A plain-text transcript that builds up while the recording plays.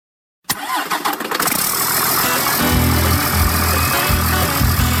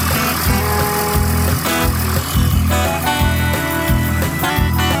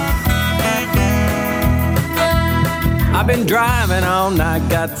I've been driving all night,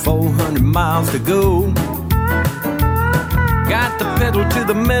 got 400 miles to go. Got the pedal to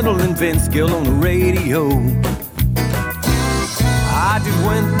the metal and Vince Gill on the radio. I just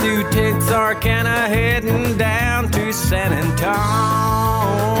went through Texarkana, heading down to San Antonio.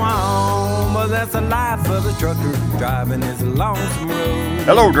 But that's the life of a trucker, driving is a lonesome road.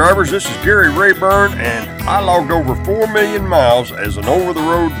 Hello drivers, this is Gary Rayburn, and I logged over 4 million miles as an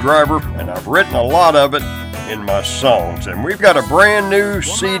over-the-road driver, and I've written a lot of it in my songs. And we've got a brand new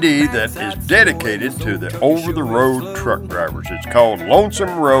CD that is dedicated to the over-the-road truck drivers. It's called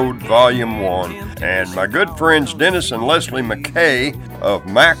Lonesome Road Volume 1, and my good friends Dennis and Leslie McKay of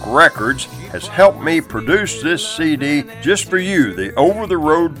Mac Records has helped me produce this CD just for you, the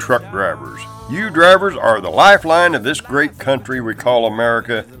over-the-road truck drivers. You drivers are the lifeline of this great country we call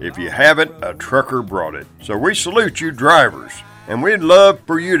America. If you have it, a trucker brought it. So we salute you drivers. And we'd love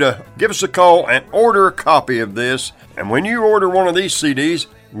for you to give us a call and order a copy of this. And when you order one of these CDs,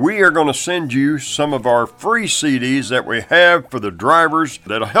 we are going to send you some of our free CDs that we have for the drivers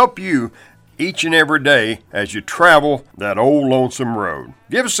that'll help you each and every day as you travel that old lonesome road.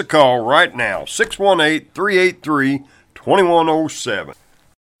 Give us a call right now, 618-383-2107.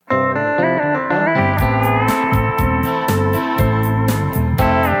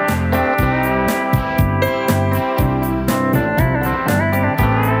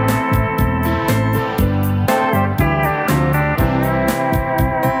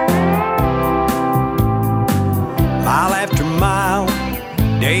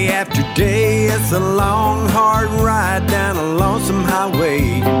 Day, it's a long, hard ride down a lonesome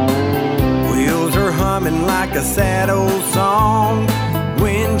highway. Wheels are humming like a sad old song.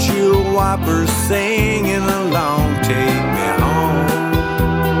 Windshield wipers singing along. Take me home,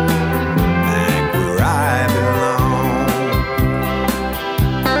 back where I belong.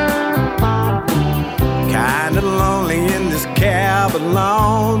 Kinda lonely in this cab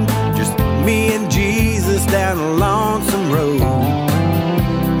alone. Just me and Jesus down a lonesome road.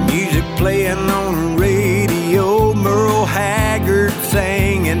 Playing on the radio, Merle Haggard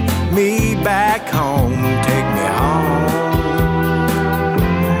singing me back home. Take me home,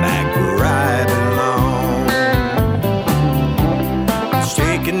 back where I belong. It's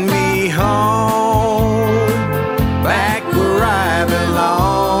taking me home, back where I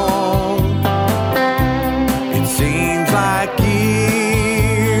belong. It seems like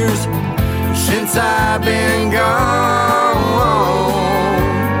years since I've been gone.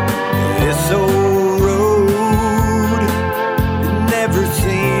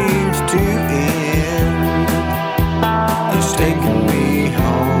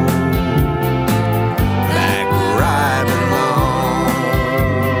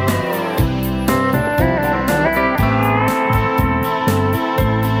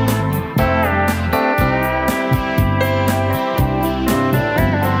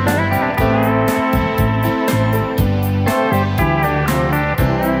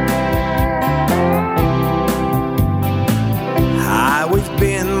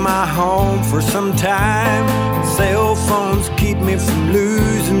 For some time, cell phones keep me from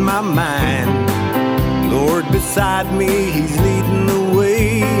losing my mind. Lord beside me, He's leading the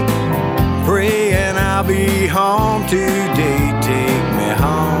way. Praying I'll be home today. Take me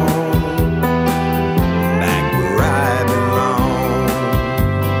home, back where I belong.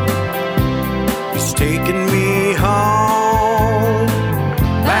 He's taking me home,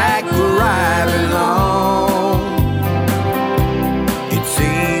 back where I belong. It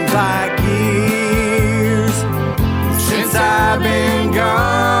seems like I've been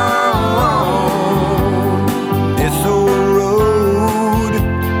gone. This old road,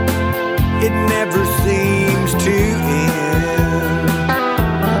 it never seems to end,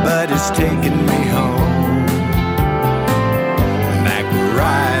 but it's taking me home, back where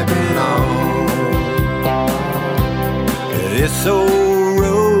I belong. This old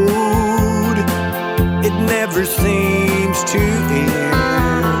road, it never seems to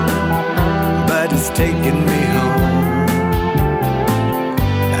end, but it's taking me home,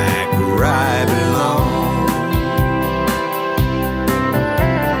 I belong.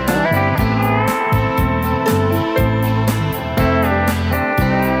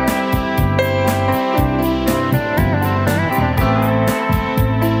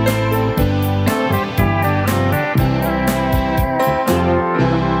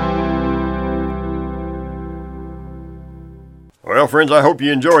 Well, friends, I hope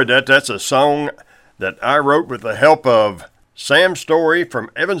you enjoyed that. That's a song that I wrote with the help of Sam Story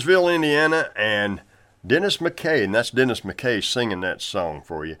from Evansville, Indiana, and Dennis McKay, and that's Dennis McKay singing that song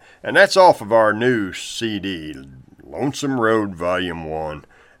for you. And that's off of our new CD, Lonesome Road Volume 1.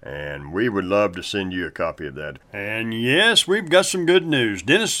 and we would love to send you a copy of that. And yes, we've got some good news.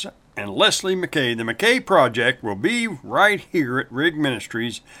 Dennis and Leslie McKay, the McKay Project, will be right here at Rig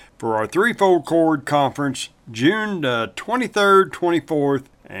Ministries for our Threefold Chord Conference, June 23rd, 24th,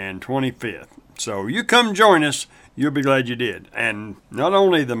 and 25th. So you come join us. You'll be glad you did. And not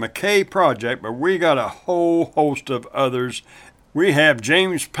only the McKay Project, but we got a whole host of others. We have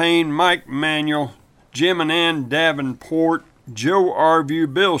James Payne, Mike Manuel, Jim and Ann Davenport, Joe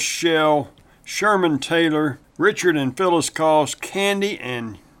Arview, Bill Shell, Sherman Taylor, Richard and Phyllis Cost, Candy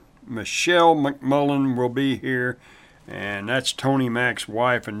and Michelle McMullen will be here. And that's Tony Mac's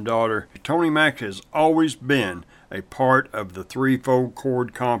wife and daughter. Tony Mac has always been a part of the Threefold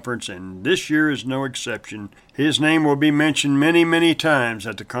Chord Conference, and this year is no exception. His name will be mentioned many, many times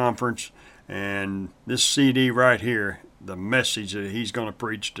at the conference, and this CD right here, the message that he's going to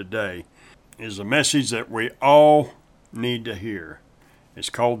preach today, is a message that we all need to hear. It's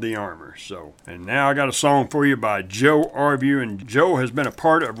called The Armor. And now I got a song for you by Joe Arview, and Joe has been a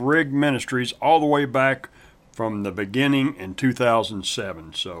part of Rig Ministries all the way back from the beginning in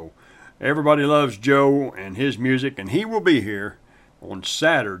 2007. So everybody loves Joe and his music, and he will be here on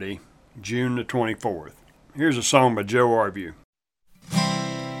Saturday, June the 24th. Here's a song by Joe Arview.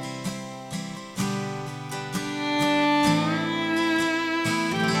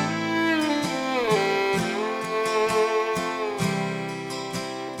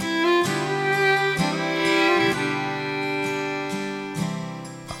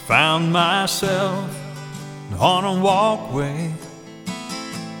 I found myself on a walkway,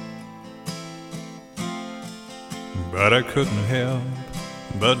 but I couldn't help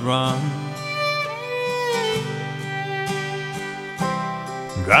but run.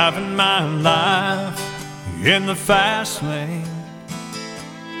 Driving my life in the fast lane,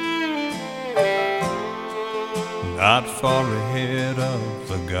 not far ahead of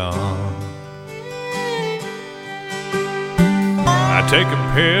the gun. I take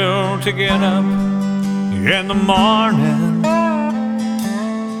a pill to get up in the morning,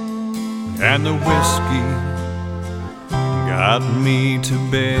 and the whiskey got me to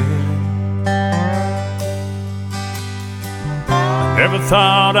bed. I never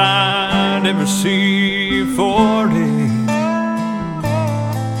thought I'd ever see 40.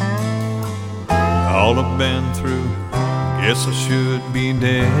 All I've been through, guess I should be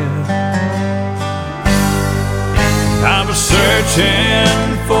dead. I was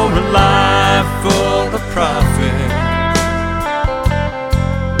searching for a life full of profit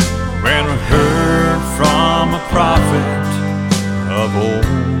when I heard from a prophet of old.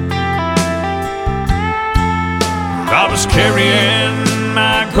 I was carrying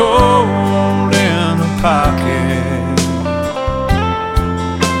my gold in a pocket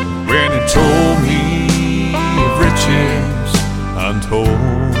when he told me of riches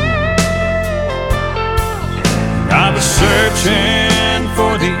untold. I was searching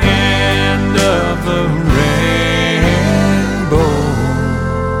for the end of the rainbow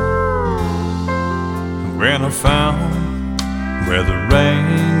when I found where the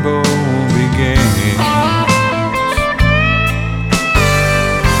rainbow begins.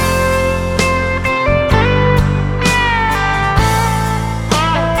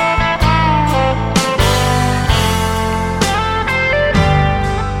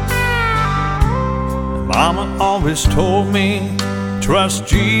 Mama always told me, trust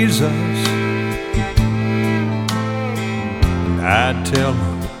Jesus, and I'd tell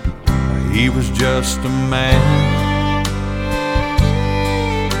her he was just a man.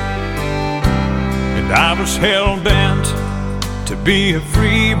 And I was hell-bent to be a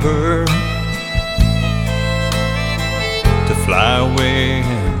free bird, to fly away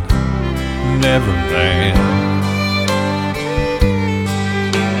and never land.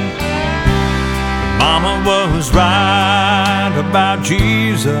 Mama was right about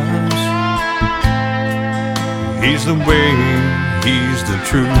Jesus. He's the way, he's the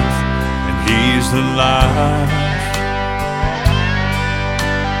truth, and he's the life.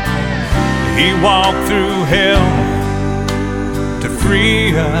 He walked through hell to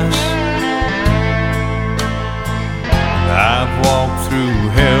free us, and I've walked through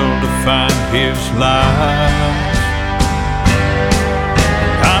hell to find his life.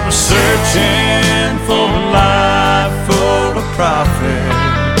 I was searching for a life full of profit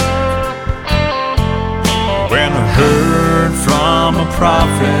when I heard from a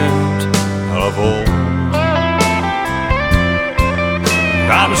prophet of old.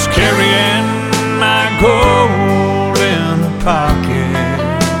 I was carrying my gold in a pocket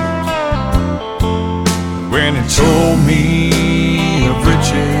when he told me of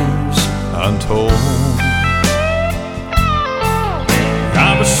riches untold.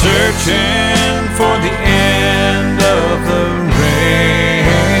 I was searching for the end of the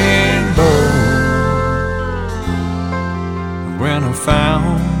rainbow. When I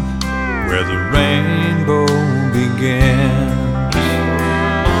found where the rainbow begins,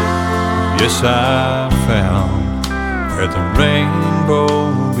 yes, I found where the rainbow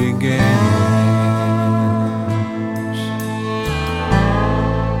begins.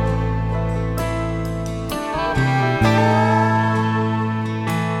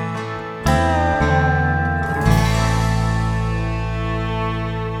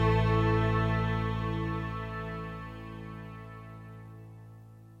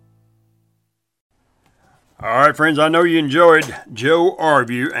 All right, friends, I know you enjoyed Joe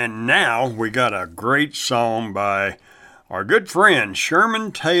Arview, and now we got a great song by our good friend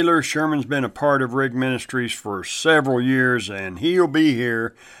Sherman Taylor. Sherman's been a part of Rig Ministries for several years, and he'll be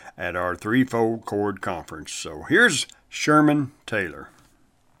here at our Threefold Chord Conference. So here's Sherman Taylor.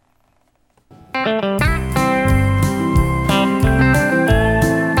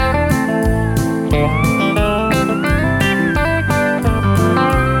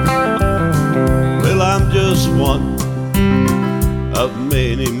 Just one of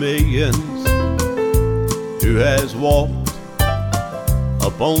many millions who has walked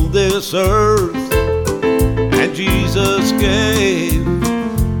upon this earth, and Jesus gave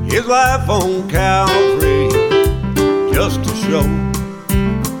his life on Calvary just to show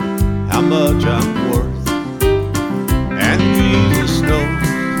how much I'm worth. And Jesus knows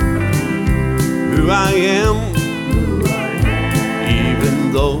who I am,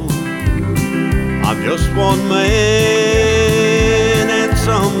 even though I'm just one man, and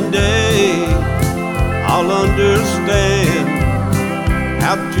someday I'll understand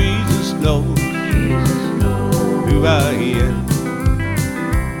how Jesus knows who I am.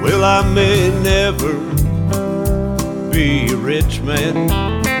 Well, I may never be a rich man,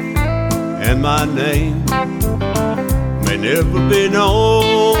 and my name may never be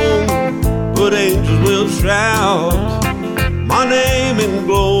known, but angels will shout my name in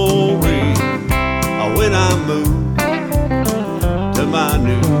glory when I move to my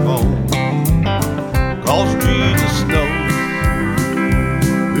new home. 'Cause Jesus knows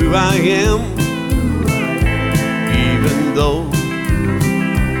who I am, even though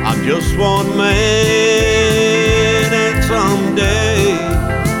I'm just one man, and someday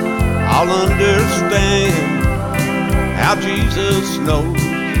I'll understand how Jesus knows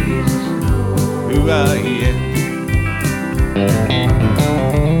who I am.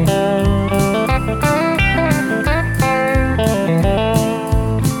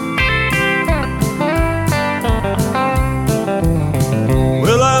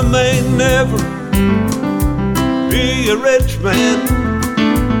 Never be a rich man,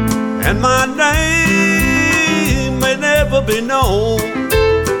 and my name may never be known,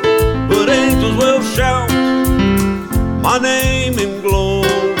 but angels will shout my name in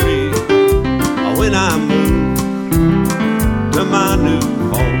glory when I move to my new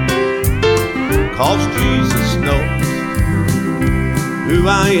home. 'Cause Jesus knows who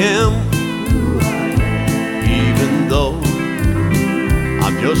I am, even though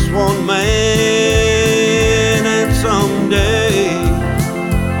I'm just one man, and someday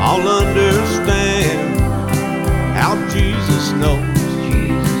I'll understand how Jesus knows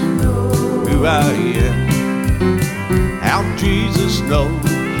who I am. How Jesus knows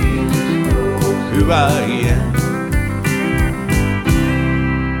who I am.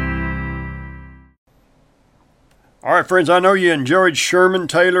 All right, friends, I know you enjoyed Sherman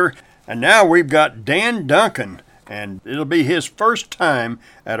Taylor, and now we've got Dan Duncan. And it'll be his first time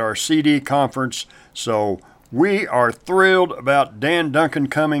at our CD conference, so we are thrilled about Dan Duncan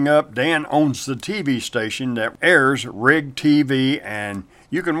coming up. Dan owns the TV station that airs Rig TV, and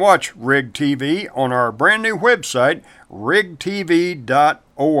you can watch Rig TV on our brand new website, rigtv.org.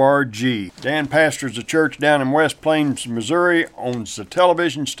 Dan pastors a church down in West Plains, Missouri, owns the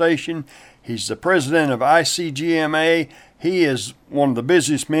television station. He's the president of ICGMA. He is one of the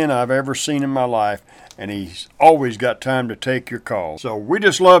busiest men I've ever seen in my life, and he's always got time to take your calls. So we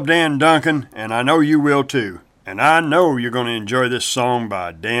just love Dan Duncan, and I know you will too. And I know you're going to enjoy this song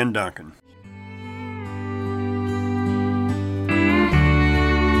by Dan Duncan.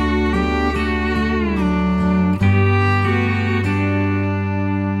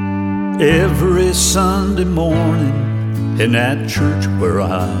 Every Sunday morning in that church where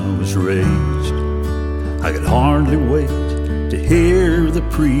I was raised, I could hardly wait to hear the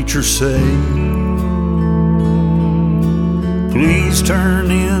preacher say, please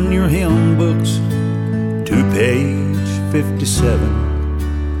turn in your hymn books to page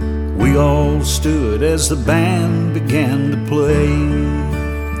 57. We all stood as the band began to play.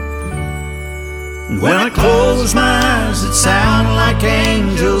 And when I close my eyes, it sounds like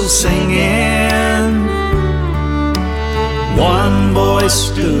angels singing. One voice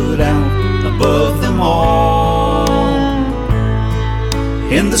stood out above them all.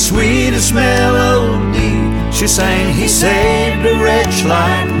 In the sweetest melody, she sang, He saved a wretch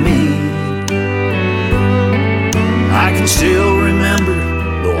like me. I can still remember,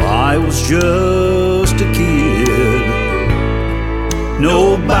 though I was just a kid,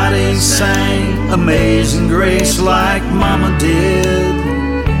 nobody sang Amazing Grace like Mama did.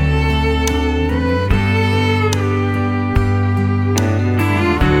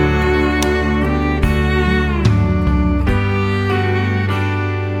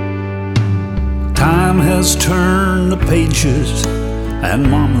 Time has turned the pages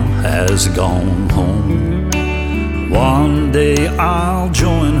and Mama has gone home. One day I'll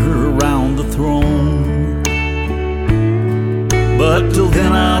join her around the throne, but till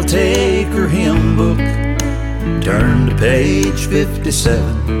then I'll take her hymn book, turn to page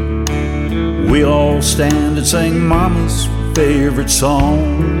 57. We all stand and sing Mama's favorite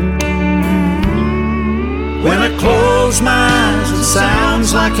song. When I close my eyes, it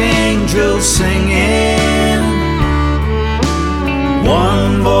sounds like angels singing.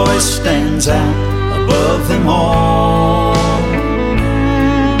 One voice stands out above them all.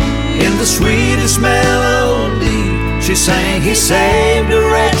 In the sweetest melody, she sang, He saved a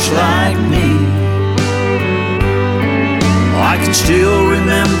wretch like me. I can still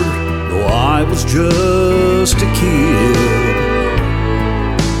remember, though I was just a kid,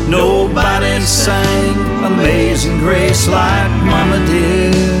 nobody sang Amazing Grace like Mama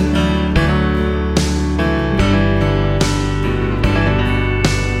did.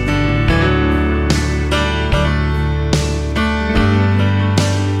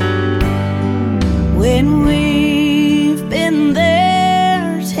 When we've been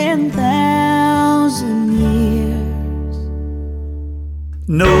there 10,000 years,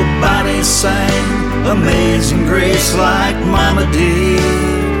 nobody sang Amazing Grace like Mama did.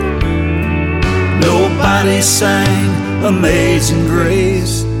 Nobody sang Amazing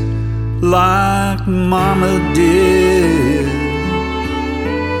Grace like Mama did.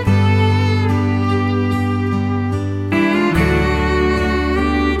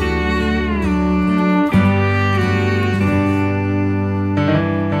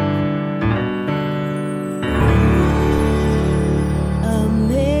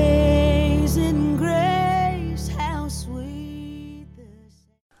 Amazing Grace, how sweet the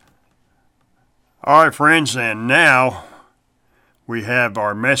All right, friends, and now we have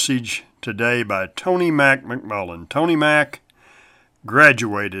our message today by Tony Mac McMullen. Tony Mac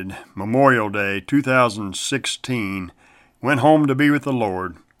graduated Memorial Day 2016, went home to be with the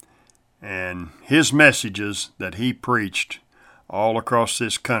Lord, and his messages that he preached all across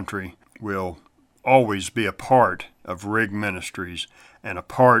this country will always be a part of Rig Ministries and a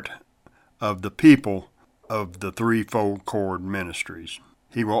part of the people of the Threefold Cord Ministries.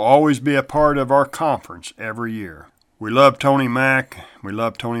 He will always be a part of our conference every year. We love Tony Mac. We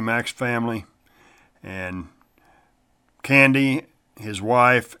love Tony Mac's family. And Candy, his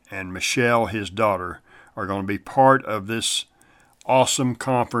wife, and Michelle, his daughter, are going to be part of this awesome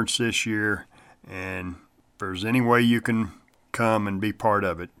conference this year. And if there's any way you can come and be part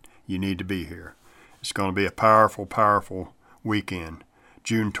of it, you need to be here. It's going to be a powerful, powerful weekend.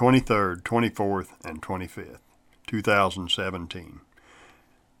 June 23rd, 24th, and 25th, 2017.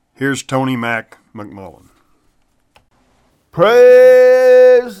 Here's Tony Mac McMullen.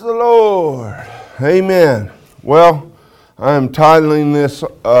 Praise the Lord. Amen. Well, I am titling this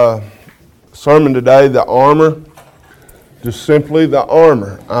sermon today, The Armor. Just simply the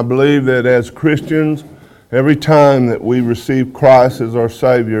armor. I believe that as Christians, every time that we receive Christ as our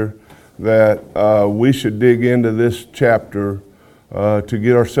Savior, that we should dig into this chapter to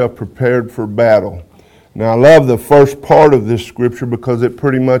get ourselves prepared for battle. Now, I love the first part of this scripture because it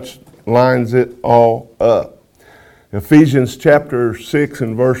pretty much lines it all up. Ephesians chapter 6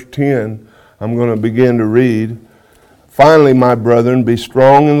 and verse 10, I'm going to begin to read. Finally, my brethren, be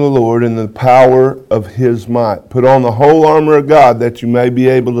strong in the Lord and the power of His might. Put on the whole armor of God that you may be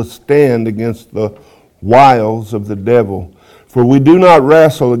able to stand against the wiles of the devil. For we do not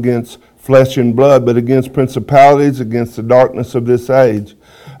wrestle against flesh and blood, but against principalities, against the darkness of this age,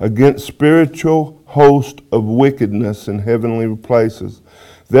 against spiritual host of wickedness in heavenly places.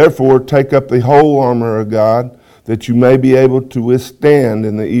 Therefore, take up the whole armor of God, that you may be able to withstand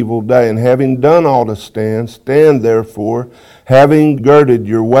in the evil day. And having done all to stand, stand therefore, having girded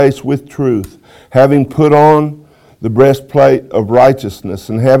your waist with truth, having put on the breastplate of righteousness,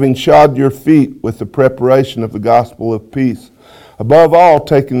 and having shod your feet with the preparation of the gospel of peace. Above all,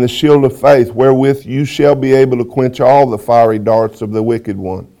 taking the shield of faith, wherewith you shall be able to quench all the fiery darts of the wicked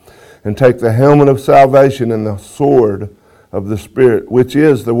one, and take the helmet of salvation and the sword of the Spirit, which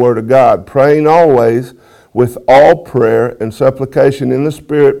is the word of God, praying always with all prayer and supplication in the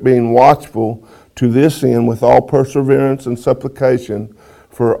Spirit, being watchful to this end with all perseverance and supplication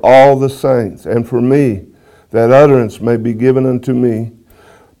for all the saints, and for me, that utterance may be given unto me,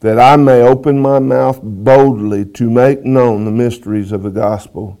 that I may open my mouth boldly to make known the mysteries of the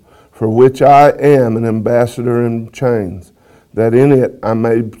gospel, for which I am an ambassador in chains, that in it I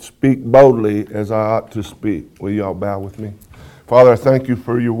may speak boldly as I ought to speak. Will you all bow with me? Father, I thank you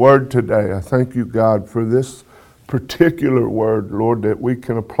for your word today. I thank you, God, for this particular word, Lord, that we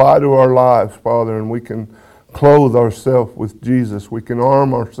can apply to our lives, Father, and we can clothe ourselves with Jesus. We can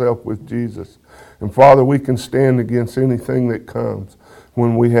arm ourselves with Jesus. And Father, we can stand against anything that comes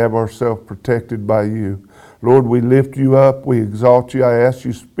when we have ourselves protected by you. Lord, we lift you up. We exalt you. I ask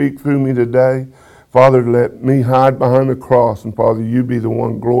you to speak through me today. Father, let me hide behind the cross. And Father, you be the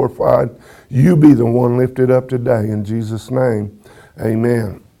one glorified. You be the one lifted up today. In Jesus' name,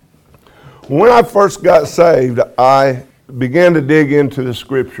 amen. When I first got saved, I began to dig into the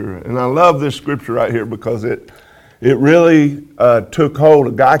scripture. And I love this scripture right here because it really took hold.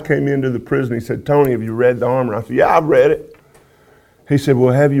 A guy came into the prison. He said, Tony, have you read the Armor? I said, yeah, I've read it. He said,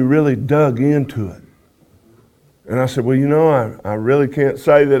 well, have you really dug into it? And I said, well, you know, I really can't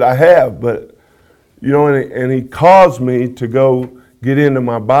say that I have, but, you know, and he caused me to go get into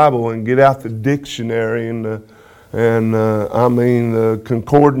my Bible and get out the dictionary and the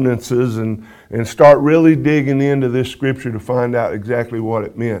concordances and start really digging into this scripture to find out exactly what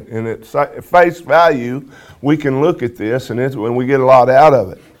it meant. And at face value, we can look at this and we get a lot out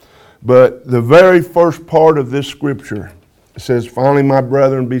of it. But the very first part of this scripture says, finally, my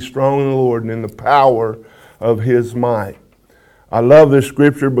brethren, be strong in the Lord and in the power of his might. I love this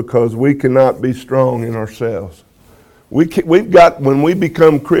scripture because we cannot be strong in ourselves. We've got, when we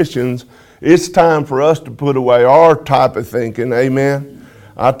become Christians, it's time for us to put away our type of thinking, amen?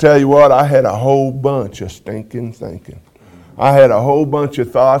 I tell you what, I had a whole bunch of stinking thinking. I had a whole bunch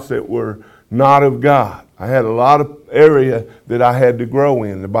of thoughts that were not of God. I had a lot of area that I had to grow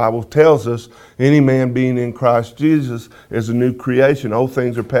in. The Bible tells us, any man being in Christ Jesus is a new creation. Old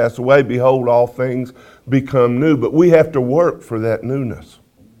things are passed away. Behold, all things become new. But we have to work for that newness.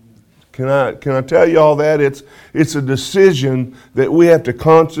 Can I tell you all that? It's a decision that we have to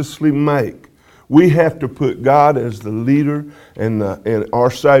consciously make. We have to put God as the leader and our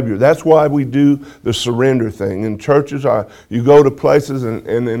Savior. That's why we do the surrender thing. In churches, you go to places and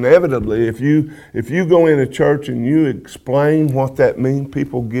inevitably, if you go in a church and you explain what that means,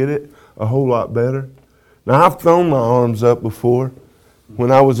 people get it a whole lot better. Now, I've thrown my arms up before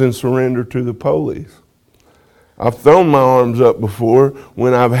when I was in surrender to the police. I've thrown my arms up before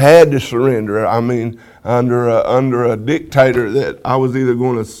when I've had to surrender. I mean, under a dictator that I was either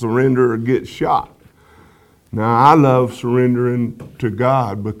going to surrender or get shot. Now, I love surrendering to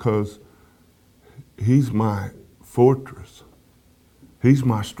God because he's my fortress. He's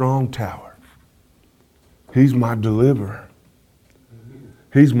my strong tower. He's my deliverer.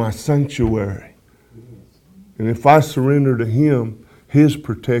 He's my sanctuary. And if I surrender to him, his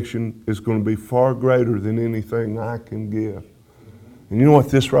protection is going to be far greater than anything I can give. And you know what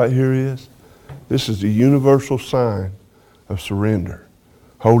this right here is? This is the universal sign of surrender,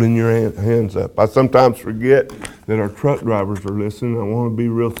 holding your hands up. I sometimes forget that our truck drivers are listening. I want to be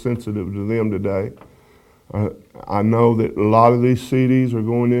real sensitive to them today. I know that a lot of these CDs are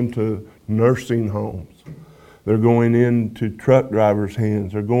going into nursing homes. They're going into truck drivers'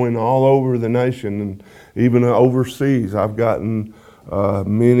 hands. They're going all over the nation and even overseas. I've gotten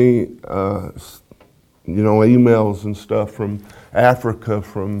many, emails and stuff from Africa,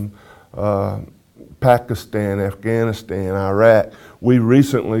 from Pakistan, Afghanistan, Iraq. We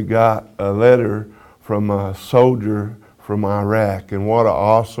recently got a letter from a soldier from Iraq, and what an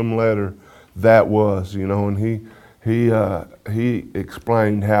awesome letter that was, and he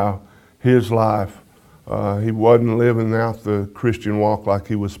explained how his life, he wasn't living out the Christian walk like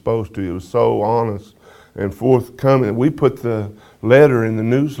he was supposed to. It was so honest and forthcoming. We put the letter in the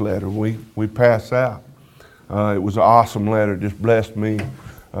newsletter we pass out. It was an awesome letter, just blessed me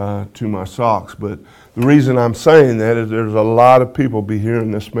to my socks. But the reason I'm saying that is there's a lot of people be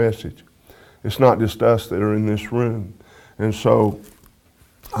hearing this message. It's not just us that are in this room. And so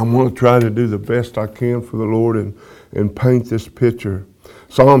I'm going to try to do the best I can for the Lord and paint this picture.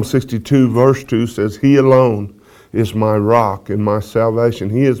 Psalm 62 verse 2 says, He alone is my rock and my salvation.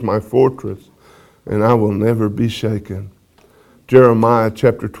 He is my fortress, and I will never be shaken. Jeremiah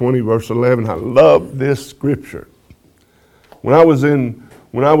chapter 20 verse 11. I love this scripture. When I was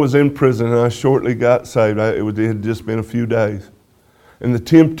in prison and I shortly got saved, it had just been a few days. And the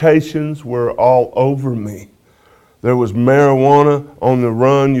temptations were all over me. There was marijuana on the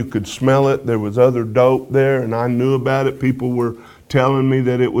run. You could smell it. There was other dope there, and I knew about it. People were telling me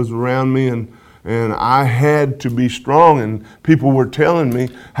that it was around me, and I had to be strong. And people were telling me,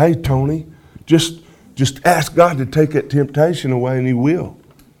 hey, Tony, just ask God to take that temptation away, and He will.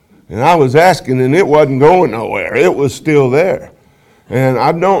 And I was asking, and it wasn't going nowhere. It was still there. And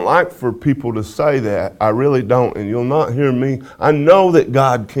I don't like for people to say that. I really don't, and you'll not hear me. I know that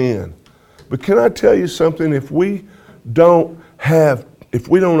God can. But can I tell you something? If we don't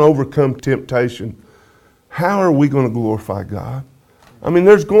overcome temptation, how are we going to glorify God? I mean,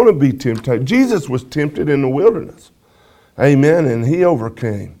 there's going to be temptation. Jesus was tempted in the wilderness. Amen. And He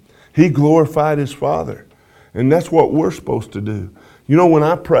overcame. He glorified His Father. And that's what we're supposed to do. You know, when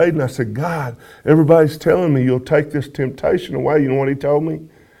I prayed and I said, God, everybody's telling me you'll take this temptation away. You know what He told me?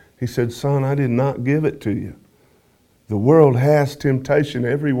 He said, son, I did not give it to you. The world has temptation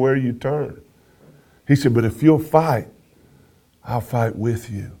everywhere you turn. He said, but if you'll fight, I'll fight with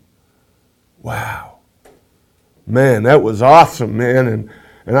you. Wow. Man, that was awesome, man.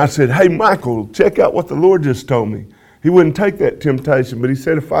 And I said, hey, Michael, check out what the Lord just told me. He wouldn't take that temptation, but He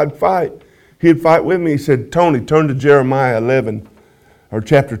said if I'd fight, He'd fight with me. He said, Tony, turn to Jeremiah 11, or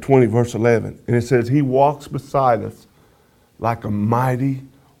chapter 20, verse 11. And it says, He walks beside us like a mighty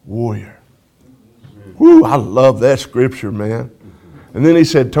warrior. Whew, I love that scripture, man. And then He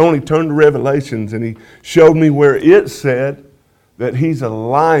said, Tony, turn to Revelations. And He showed me where it said that He's a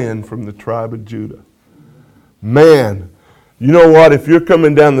lion from the tribe of Judah. Man, you know what? If you're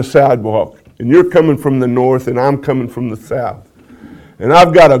coming down the sidewalk and you're coming from the north and I'm coming from the south, and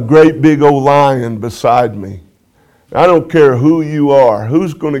I've got a great big old lion beside me, I don't care who you are,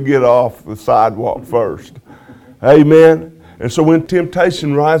 who's going to get off the sidewalk first? Amen? And so when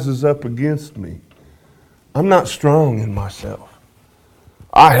temptation rises up against me, I'm not strong in myself.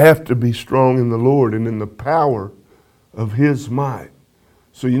 I have to be strong in the Lord and in the power of His might.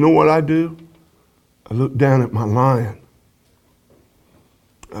 So you know what I do? I look down at my lion.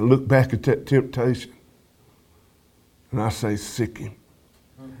 I look back at that temptation. And I say, sick him.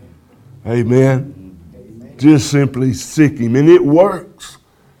 Amen. Just simply sick him. And it works.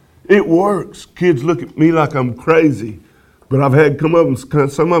 It works. Kids look at me like I'm crazy. But I've had some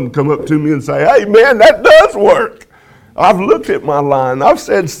of them come up to me and say, hey, man, that does work. I've looked at my lion. I've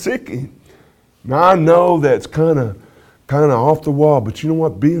said sick him. Now, I know that's kind of off the wall. But you know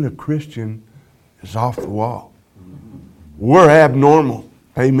what? Being a Christian is off the wall. We're abnormal.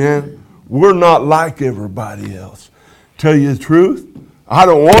 Amen. We're not like everybody else. Tell you the truth, I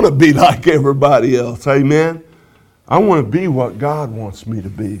don't want to be like everybody else. Amen. I want to be what God wants me to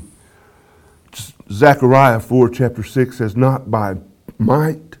be. Zechariah 4, chapter 6 says, not by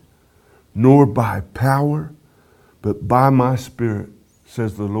might, nor by power, but by my Spirit,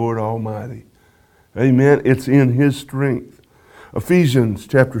 says the Lord Almighty. Amen. It's in His strength. Ephesians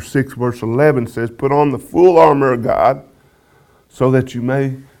chapter 6, verse 11 says, put on the full armor of God so that you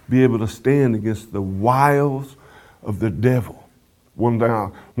may be able to stand against the wiles of the devil.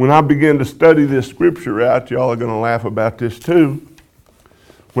 When I began to study this scripture out, y'all are going to laugh about this too.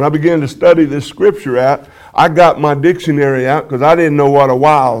 When I began to study this scripture out, I got my dictionary out because I didn't know what a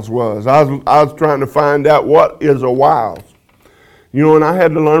wiles was. I was trying to find out what is a wiles. You know, and I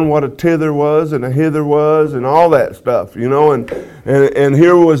had to learn what a tither was and a hither was and all that stuff, you know. And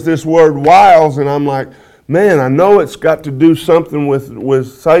here was this word wiles, and I'm like, man, I know it's got to do something with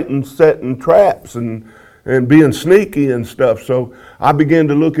Satan setting traps and being sneaky and stuff. So I began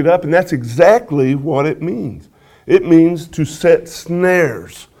to look it up, and that's exactly what it means. It means to set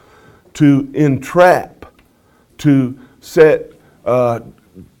snares, to entrap, to set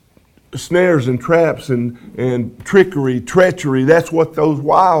snares and traps and trickery, treachery. That's what those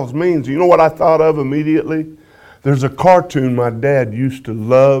wiles means. You know what I thought of immediately? There's a cartoon my dad used to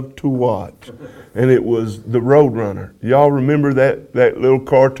love to watch, and it was the Roadrunner. Y'all remember that little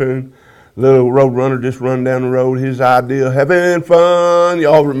cartoon? Little Roadrunner just run down the road, his idea, having fun.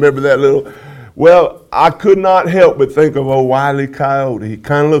 Y'all remember that little? Well, I could not help but think of old Wile E. Coyote. He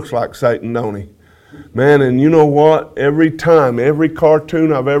kind of looks like Satan, don't he? Man, and you know what? Every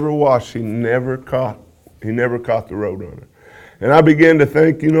cartoon I've ever watched, he never caught the Roadrunner. And I began to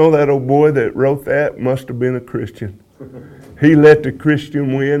think, you know, that old boy that wrote that must have been a Christian. He let the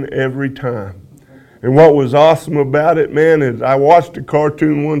Christian win every time. And what was awesome about it, man, is I watched a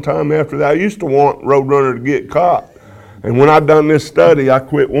cartoon one time after that. I used to want Roadrunner to get caught. And when I done this study, I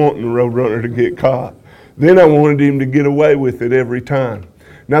quit wanting the Roadrunner to get caught. Then I wanted him to get away with it every time.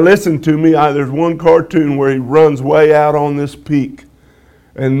 Now listen to me. There's one cartoon where he runs way out on this peak.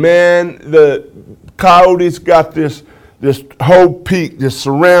 And man, the coyote's got this whole peak just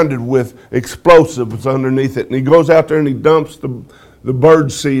surrounded with explosives underneath it. And he goes out there and he dumps the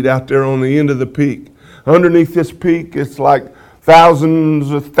bird seed out there on the end of the peak. Underneath this peak, it's like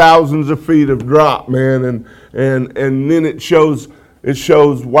thousands of feet of drop, man. And then it shows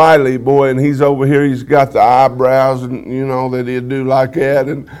Wiley, boy, and he's over here. He's got the eyebrows, and that he'd do like that,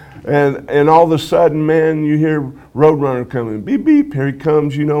 and all of a sudden, man, you hear Roadrunner coming, beep beep. Here he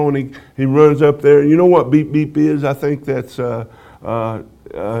comes, and he runs up there. You know what beep beep is? I think that's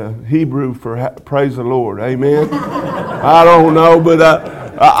Hebrew for praise the Lord. Amen. I don't know, but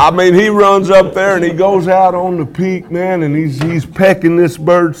he runs up there and he goes out on the peak, man, and he's pecking this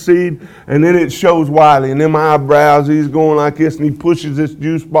bird seed, and then it shows Wiley, and them eyebrows, he's going like this, and he pushes this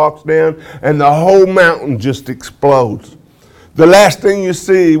juice box down, and the whole mountain just explodes. The last thing you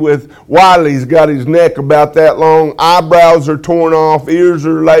see with Wiley's got his neck about that long, eyebrows are torn off, ears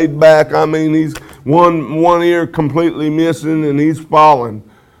are laid back. He's one ear completely missing, and he's falling.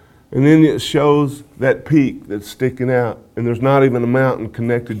 And then it shows that peak that's sticking out, and there's not even a mountain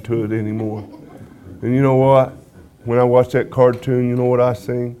connected to it anymore. And you know what? When I watch that cartoon, you know what I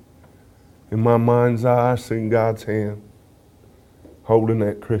sing? In my mind's eye, I sing God's hand holding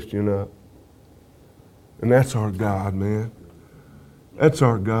that Christian up. And that's our God, man. That's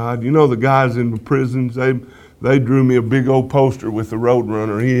our God. The guys in the prisons, they drew me a big old poster with the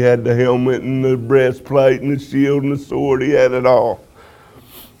Roadrunner. He had the helmet and the breastplate and the shield and the sword. He had it all.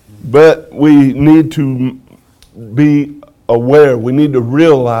 But we need to be aware. We need to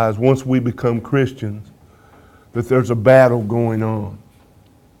realize once we become Christians that there's a battle going on.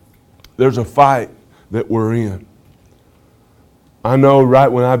 There's a fight that we're in. I know right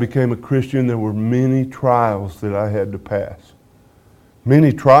when I became a Christian, there were many trials that I had to pass.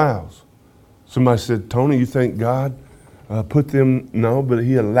 Many trials. Somebody said, Tony, you think God put them? No, but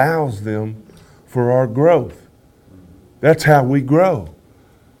He allows them for our growth. That's how we grow.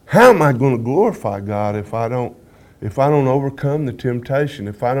 How am I going to glorify God if I don't overcome the temptation,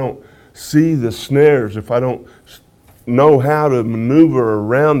 if I don't see the snares, if I don't know how to maneuver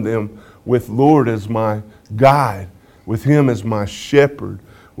around them with Lord as my guide, with Him as my shepherd?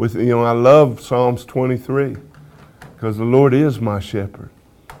 I love Psalms 23 because the Lord is my shepherd.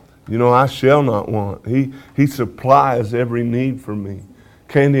 I shall not want. He supplies every need for me.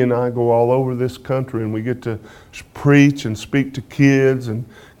 Candy and I go all over this country, and we get to preach and speak to kids and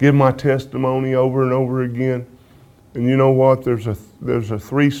give my testimony over and over again. And you know what? There's a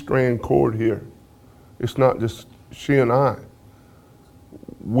 3-strand cord here. It's not just she and I.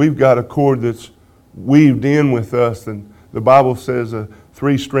 We've got a cord that's weaved in with us, and the Bible says a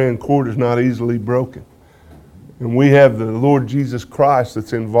 3-strand cord is not easily broken. And we have the Lord Jesus Christ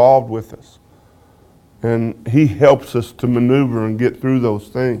that's involved with us. And He helps us to maneuver and get through those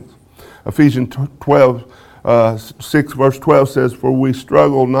things. Ephesians 6 verse 12 says, for we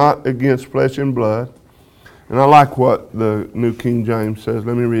struggle not against flesh and blood. And I like what the New King James says.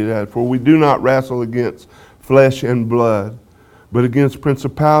 Let me read that. For we do not wrestle against flesh and blood, but against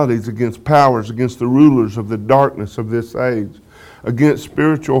principalities, against powers, against the rulers of the darkness of this age, against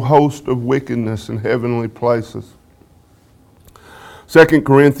spiritual hosts of wickedness in heavenly places. 2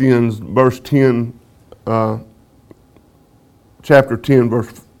 Corinthians verse 10, chapter 10,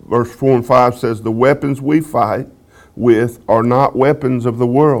 verse 4 and 5 says, the weapons we fight with are not weapons of the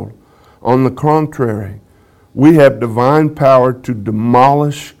world. On the contrary, we have divine power to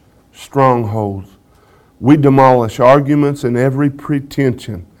demolish strongholds. We demolish arguments and every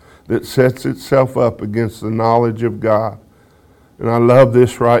pretension that sets itself up against the knowledge of God. And I love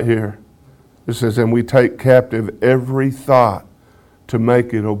this right here. It says, and we take captive every thought to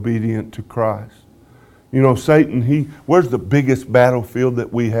make it obedient to Christ. Satan, where's the biggest battlefield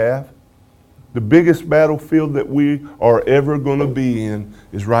that we have? The biggest battlefield that we are ever going to be in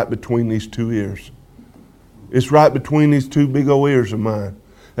is right between these two ears. It's right between these two big old ears of mine.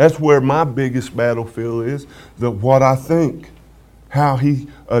 That's where my biggest battlefield is, what I think, how he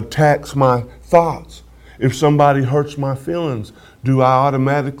attacks my thoughts. If somebody hurts my feelings, do I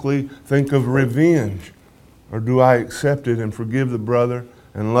automatically think of revenge? Or do I accept it and forgive the brother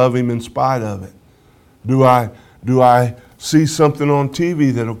and love him in spite of it? Do I see something on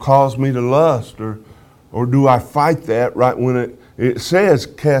TV that'll cause me to lust? Or do I fight that right when it says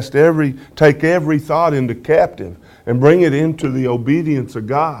take every thought into captive and bring it into the obedience of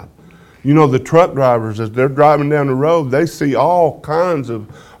God? The truck drivers, as they're driving down the road, they see all kinds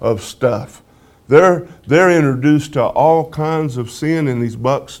of stuff. They're introduced to all kinds of sin in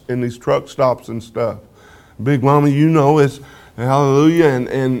these truck stops and stuff. Big Mama, Hallelujah.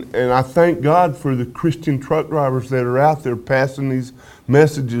 And I thank God for the Christian truck drivers that are out there passing these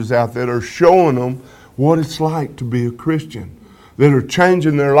messages out that are showing them what it's like to be a Christian, that are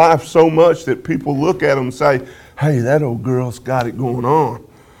changing their life so much that people look at them and say, hey, that old girl's got it going on.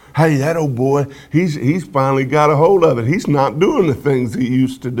 Hey, that old boy, he's finally got a hold of it. He's not doing the things he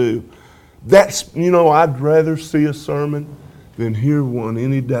used to do. That's, I'd rather see a sermon than hear one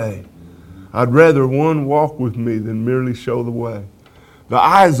any day. I'd rather one walk with me than merely show the way. The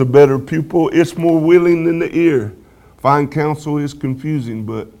eye is a better pupil. It's more willing than the ear. Fine counsel is confusing,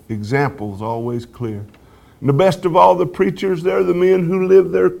 but example is always clear. And the best of all the preachers, they're the men who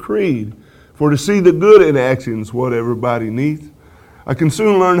live their creed. For to see the good in action is what everybody needs. I can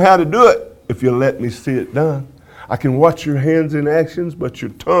soon learn how to do it if you let me see it done. I can watch your hands in actions, but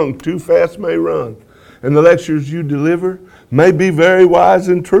your tongue too fast may run. And the lectures you deliver may be very wise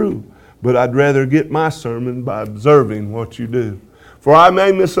and true, but I'd rather get my sermon by observing what you do. For I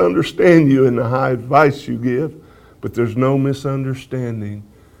may misunderstand you in the high advice you give, but there's no misunderstanding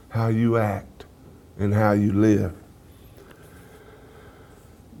how you act and how you live.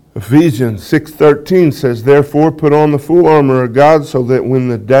 Ephesians 6:13 says, therefore put on the full armor of God so that when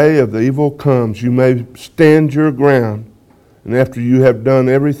the day of the evil comes, you may stand your ground. And after you have done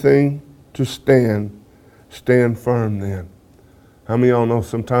everything to stand firm then. How many of y'all know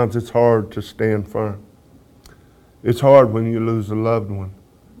sometimes it's hard to stand firm? It's hard when you lose a loved one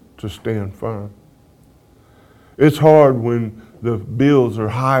to stand firm. It's hard when the bills are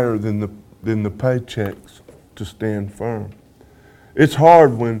higher than the paychecks to stand firm. It's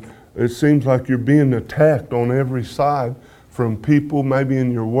hard when it seems like you're being attacked on every side from people, maybe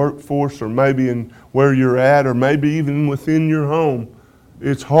in your workforce or maybe in where you're at or maybe even within your home.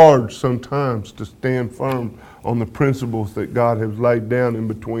 It's hard sometimes to stand firm on the principles that God has laid down in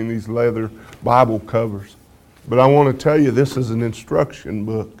between these leather Bible covers. But I want to tell you, this is an instruction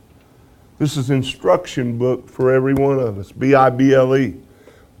book. This is an instruction book for every one of us. B-I-B-L-E.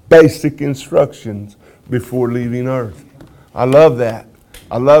 Basic instructions before leaving earth. I love that.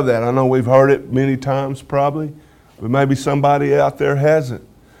 I love that. I know we've heard it many times probably, but maybe somebody out there hasn't.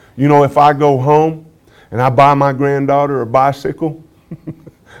 If I go home and I buy my granddaughter a bicycle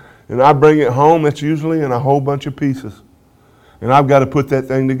and I bring it home, it's usually in a whole bunch of pieces. And I've got to put that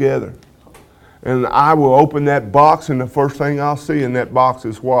thing together. And I will open that box and the first thing I'll see in that box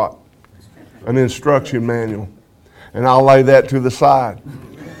is what? An instruction manual. And I'll lay that to the side.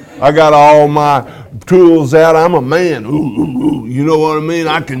 I got all my tools out. I'm a man. Ooh. You know what I mean?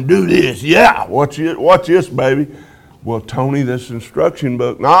 I can do this. Yeah. Watch this, baby. Well, Tony, this instruction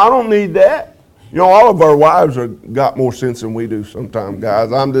book. No, I don't need that. All of our wives got more sense than we do sometimes,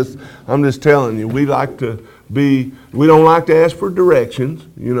 guys. I'm just telling you. We don't like to ask for directions,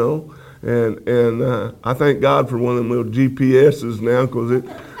 And I thank God for one of them little GPSs now, because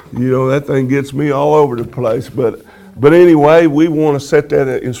that thing gets me all over the place. But anyway, we want to set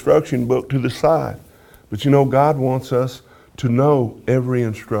that instruction book to the side. But God wants us to know every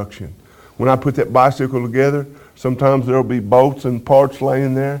instruction. When I put that bicycle together, sometimes there'll be bolts and parts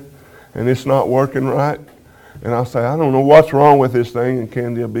laying there, and it's not working right. And I'll say, I don't know what's wrong with this thing, and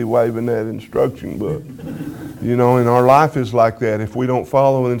Candy will be waving that instruction book. And our life is like that. If we don't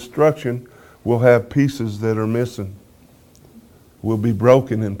follow an instruction, we'll have pieces that are missing. We'll be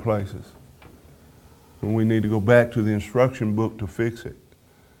broken in places. And we need to go back to the instruction book to fix it.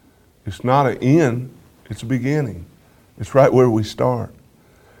 It's not an end, it's a beginning. It's right where we start.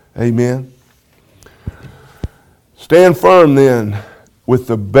 Amen. Stand firm then with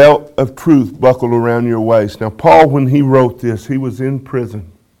the belt of truth buckled around your waist. Now Paul, when he wrote this, he was in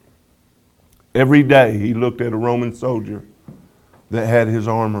prison. Every day he looked at a Roman soldier that had his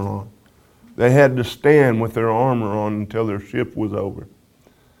armor on. They had to stand with their armor on until their shift was over.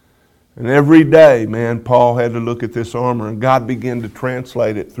 And every day, Paul had to look at this armor, and God began to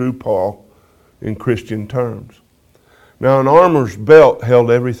translate it through Paul in Christian terms. Now, an armor's belt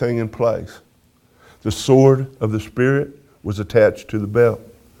held everything in place. The sword of the Spirit was attached to the belt.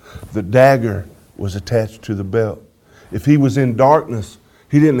 The dagger was attached to the belt. If he was in darkness,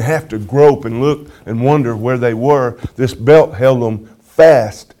 he didn't have to grope and look and wonder where they were. This belt held them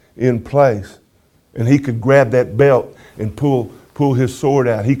fast in place. And he could grab that belt and pull his sword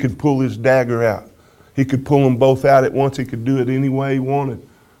out. He could pull his dagger out. He could pull them both out at once. He could do it any way he wanted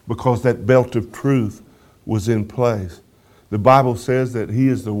because that belt of truth was in place. The Bible says that he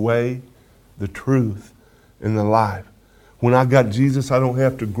is the way, the truth, and the life. When I got Jesus, I don't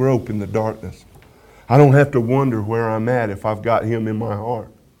have to grope in the darkness. I don't have to wonder where I'm at if I've got him in my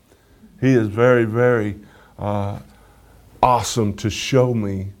heart. He is very, very awesome to show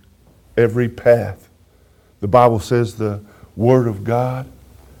me every path. The Bible says the Word of God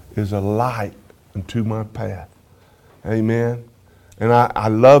is a light unto my path. Amen. And I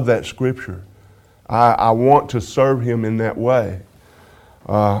love that scripture. I want to serve him in that way.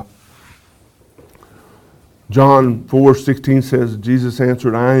 John 4:16 says, Jesus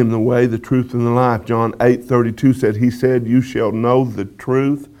answered, I am the way, the truth, and the life. John 8:32 said, he said, you shall know the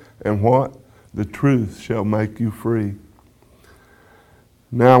truth, and what? The truth shall make you free.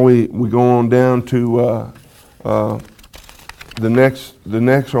 Now we go on down to the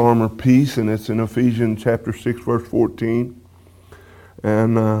next armor piece, and it's in Ephesians chapter 6, verse 14.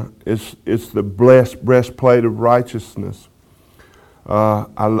 And it's the blessed breastplate of righteousness.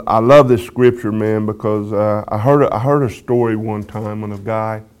 I love this scripture, man, because I heard a story one time on a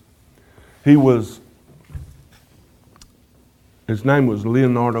guy. His name was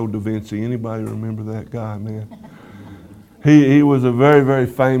Leonardo da Vinci. Anybody remember that guy, man? He was a very, very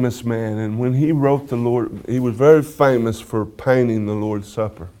famous man, and when he wrote the Lord, he was very famous for painting the Lord's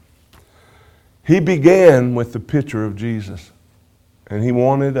Supper. He began with the picture of Jesus, and he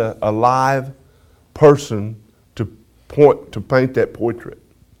wanted a live person to paint that portrait.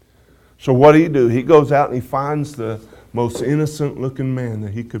 So what did he do? He goes out and he finds the most innocent looking man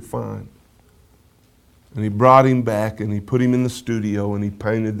that he could find. And he brought him back and he put him in the studio and he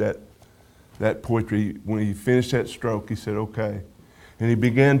painted that portrait. When he finished that stroke, he said, okay. And he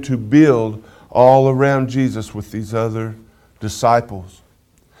began to build all around Jesus with these other disciples.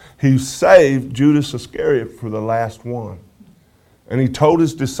 He saved Judas Iscariot for the last one. And he told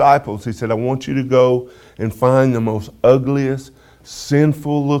his disciples, he said, I want you to go and find the most ugliest,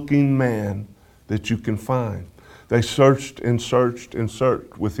 sinful looking man that you can find. They searched and searched and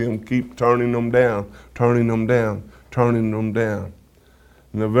searched with him, keep turning them down, turning them down, turning them down.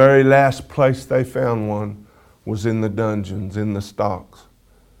 And the very last place they found one was in the dungeons, in the stocks.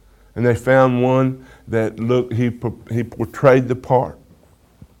 And they found one that looked, he portrayed the part.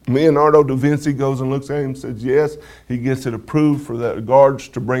 Leonardo da Vinci goes and looks at him and says, yes, he gets it approved for the guards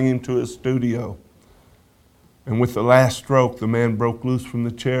to bring him to his studio. And with the last stroke, the man broke loose from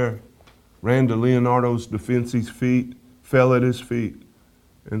the chair, ran to Leonardo da Vinci's feet, fell at his feet,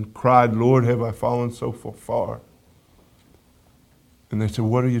 and cried, Lord, have I fallen so far? And they said,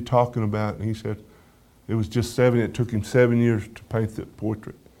 what are you talking about? And he said, it took him 7 years to paint that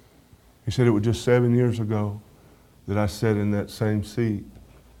portrait. He said, it was just 7 years ago that I sat in that same seat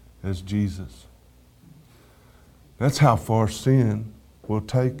as Jesus. That's how far sin will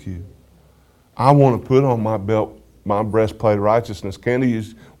take you. I want to put on my belt my breastplate of righteousness. Candy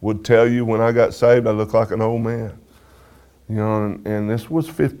would tell you when I got saved, I looked like an old man. You know, and this was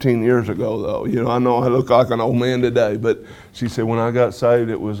 15 years ago, though. You know, I know I look like an old man today, but she said when I got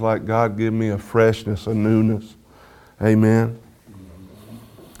saved, it was like God gave me a freshness, a newness. Amen.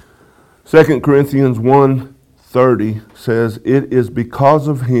 2 Corinthians 1:30 says, it is because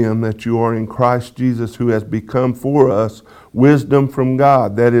of him that you are in Christ Jesus, who has become for us wisdom from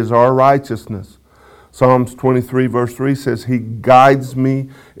God. That is our righteousness. Psalms 23 verse 3 says, he guides me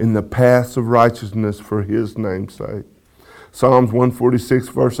in the paths of righteousness for his name's sake. Psalms 146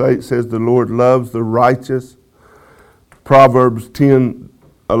 verse 8 says, the Lord loves the righteous. Proverbs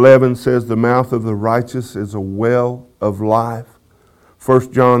 10:11 says, the mouth of the righteous is a well of life.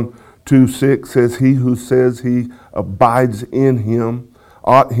 1 John 2:6 says, he who says he abides in him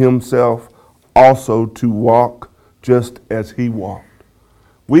ought himself also to walk just as he walked.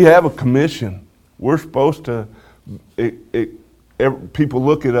 We have a commission. We're supposed to, people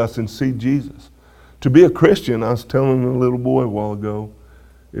look at us and see Jesus. To be a Christian, I was telling a little boy a while ago,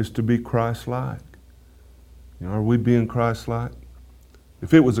 is to be Christ-like. You know, are we being Christ-like?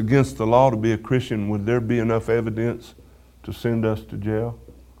 If it was against the law to be a Christian, would there be enough evidence to send us to jail?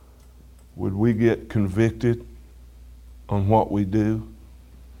 Would we get convicted on what we do?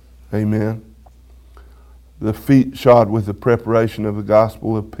 Amen. The feet shod with the preparation of the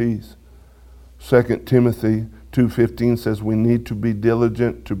gospel of peace. 2 Timothy 2:15 says we need to be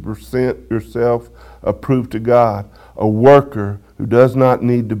diligent to present yourself approved to God, a worker who does not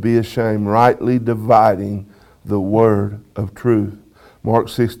need to be ashamed, rightly dividing the word of truth. Mark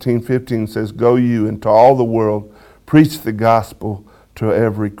 16:15 says, go you into all the world, preach the gospel to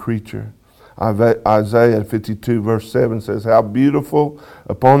every creature. Isaiah 52 verse 7 says, how beautiful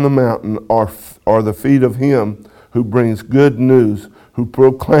upon the mountain are the feet of him who brings good news, who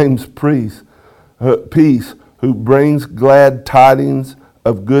proclaims peace, who brings glad tidings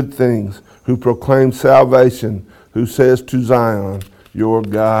of good things, who proclaims salvation, who says to Zion, your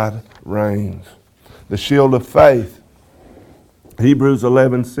God reigns. The shield of faith. Hebrews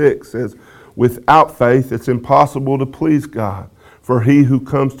 11:6 says, without faith it's impossible to please God. For he who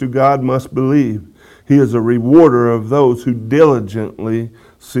comes to God must believe He is a rewarder of those who diligently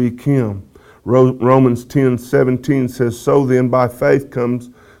seek him. Romans 10:17 says, so then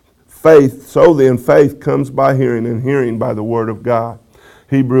faith comes by hearing, and hearing by the word of God.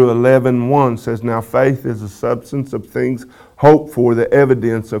 Hebrews 11:1 says, now faith is the substance of things hoped for, the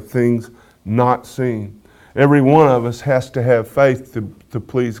evidence of things not seen. Every one of us has to have faith to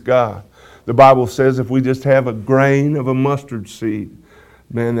please God. The Bible says if we just have a grain of a mustard seed,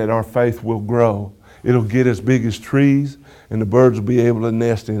 man, that our faith will grow. It'll get as big as trees, and the birds will be able to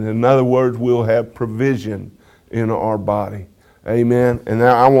nest in it. In other words, we'll have provision in our body. Amen. And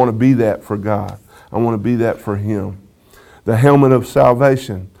I want to be that for God. I want to be that for him. The helmet of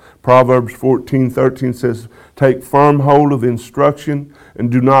salvation. Proverbs 14:13 says, take firm hold of instruction and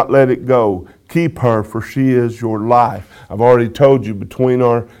do not let it go. Keep her, for she is your life. I've already told you, between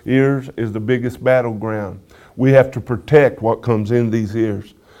our ears is the biggest battleground. We have to protect what comes in these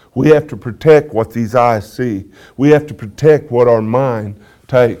ears. We have to protect what these eyes see. We have to protect what our mind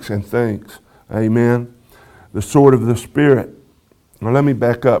takes and thinks. Amen. The sword of the Spirit. Now let me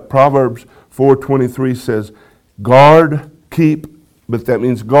back up. Proverbs 4:23 says, but that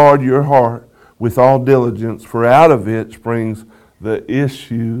means guard your heart with all diligence, for out of it springs the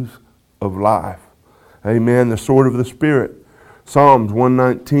issues of life. Amen. The sword of the Spirit. Psalms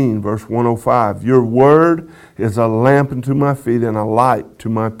 119, verse 105. Your word is a lamp unto my feet and a light to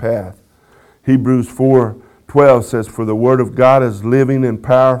my path. Hebrews 4:12 says, for the word of God is living and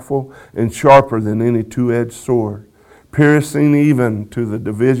powerful and sharper than any two-edged sword, piercing even to the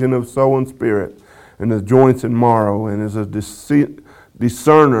division of soul and spirit and the joints and marrow, and is a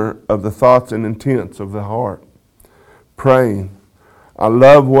discerner of the thoughts and intents of the heart. Praying. I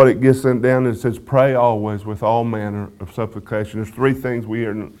love what it gets down. It says, pray always with all manner of supplication. There's three things we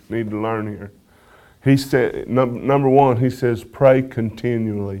need to learn here. He said, number one, he says, pray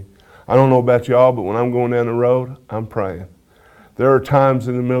continually. I don't know about y'all, but when I'm going down the road, I'm praying. There are times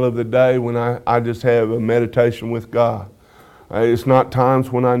in the middle of the day when I just have a meditation with God. It's not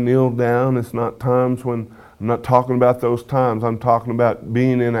times when I kneel down. It's not times when, I'm not talking about those times. I'm talking about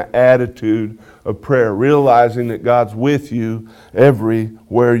being in an attitude of prayer, realizing that God's with you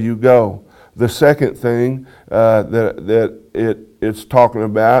everywhere you go. The second thing it's talking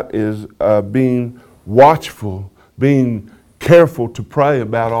about is being watchful, being careful to pray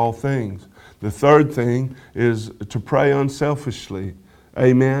about all things. The third thing is to pray unselfishly.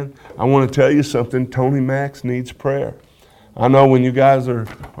 Amen. I want to tell you something. Tony Max needs prayer. I know when you guys are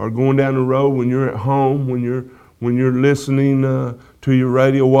going down the road, when you're at home, when you're listening to your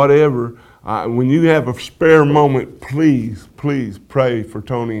radio, whatever, when you have a spare moment, please pray for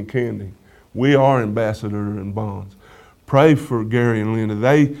Tony and Candy. We are ambassador in bonds. Pray for Gary and Linda.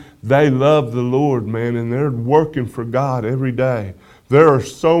 They love the Lord, man, and they're working for God every day. There are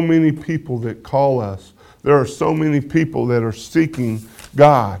so many people that call us. There are so many people that are seeking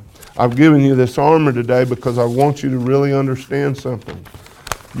God. I've given you this armor today because I want you to really understand something.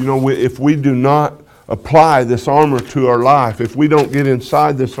 You know, if we do not apply this armor to our life, if we don't get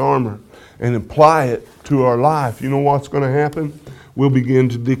inside this armor and apply it to our life, you know what's going to happen? We'll begin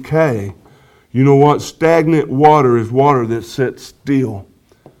to decay. You know what? Stagnant water is water that sits still.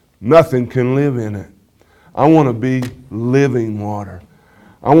 Nothing can live in it. I want to be living water.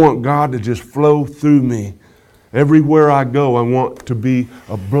 I want God to just flow through me. Everywhere I go, I want to be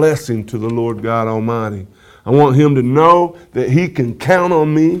a blessing to the Lord God Almighty. I want him to know that he can count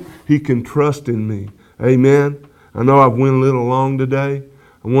on me. He can trust in me. Amen. I know I've went a little long today.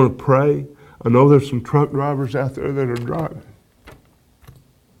 I want to pray. I know there's some truck drivers out there that are driving.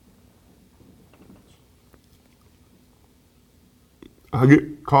 I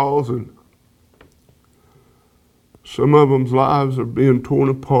get calls, and some of them's lives are being torn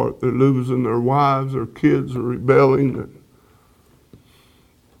apart. They're losing their wives, their kids are rebelling.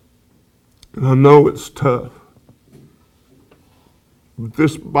 And I know it's tough. But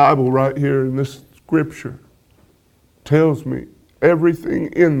this Bible right here in this scripture tells me, everything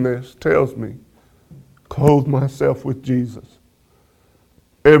in this tells me, clothe myself with Jesus.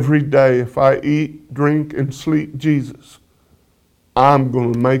 Every day, if I eat, drink, and sleep Jesus, I'm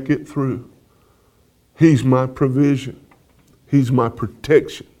going to make it through. He's my provision. He's my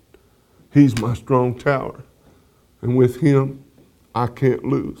protection. He's my strong tower. And with him, I can't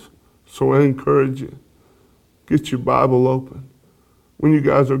lose. So I encourage you, get your Bible open. When you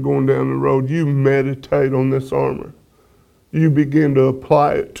guys are going down the road, you meditate on this armor. You begin to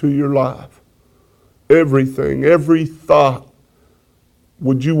apply it to your life. Everything, every thought,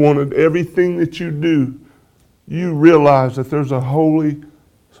 everything that you do, you realize that there's a holy,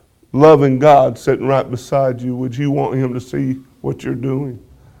 loving God sitting right beside you. Would you want him to see what you're doing?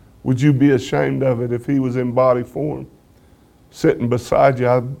 Would you be ashamed of it if he was in body form, sitting beside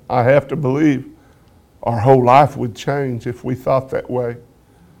you? I have to believe our whole life would change if we thought that way.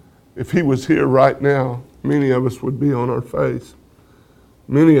 If he was here right now, many of us would be on our face.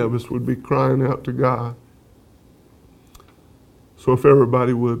 Many of us would be crying out to God. So if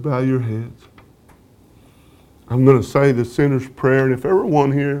everybody would, bow your heads. I'm going to say the sinner's prayer, and if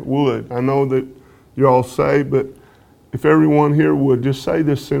everyone here would, I know that you're all saved, but if everyone here would, just say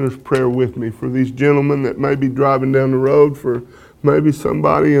this sinner's prayer with me for these gentlemen that may be driving down the road, for maybe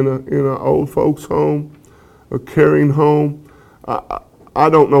somebody in an old folks home, a caring home. I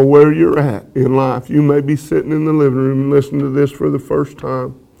don't know where you're at in life. You may be sitting in the living room and listening to this for the first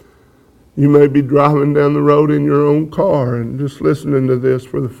time. You may be driving down the road in your own car and just listening to this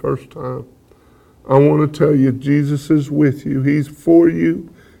for the first time. I want to tell you, Jesus is with you. He's for you.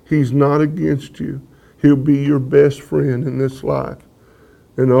 He's not against you. He'll be your best friend in this life.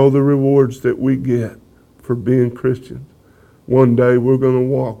 And all the rewards that we get for being Christians. One day we're going to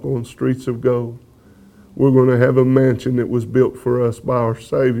walk on streets of gold. We're going to have a mansion that was built for us by our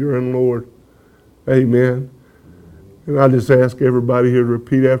Savior and Lord. Amen. And I just ask everybody here to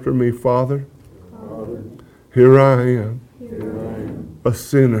repeat after me. Father, here I am, a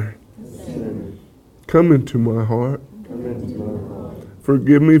sinner. Come into my heart.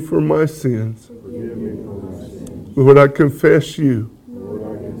 Forgive me for my sins. Lord, I confess you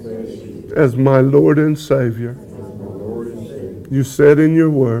as my Lord and Savior. You said in your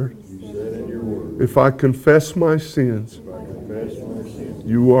word, if I confess my sins,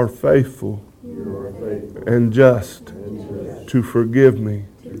 you are faithful and just to forgive me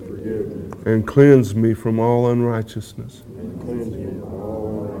and cleanse me from all unrighteousness.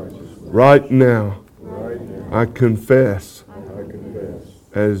 Right now, I confess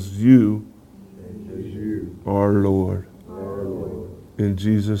as you are Lord. In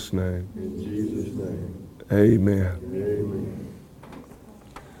Jesus' name. Amen.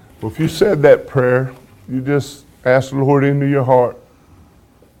 Well, if you said that prayer, you just ask the Lord into your heart.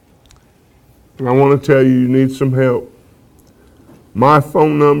 And I want to tell you, you need some help. My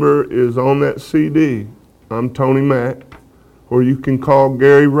phone number is on that CD. I'm Tony Mack. Or you can call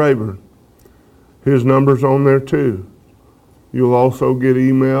Gary Rayburn. His number's on there too. You'll also get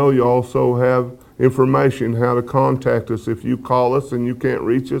email. You also have information how to contact us. If you call us and you can't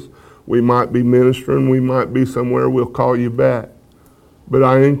reach us, we might be ministering. We might be somewhere. We'll call you back. But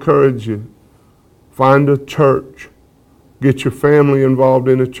I encourage you, find a church. Get your family involved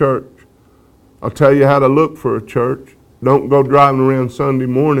in a church. I'll tell you how to look for a church. Don't go driving around Sunday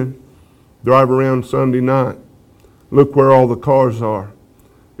morning. Drive around Sunday night. Look where all the cars are.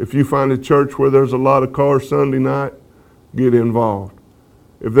 If you find a church where there's a lot of cars Sunday night, get involved.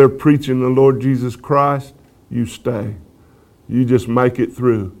 If they're preaching the Lord Jesus Christ, you stay. You just make it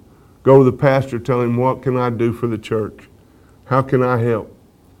through. Go to the pastor, tell him, what can I do for the church? How can I help?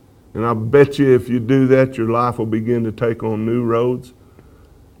 And I bet you if you do that, your life will begin to take on new roads.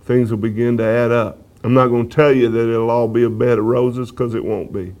 Things will begin to add up. I'm not going to tell you that it'll all be a bed of roses, because it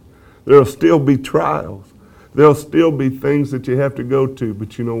won't be. There'll still be trials. There'll still be things that you have to go to.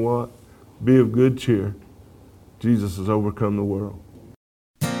 But you know what? Be of good cheer. Jesus has overcome the world.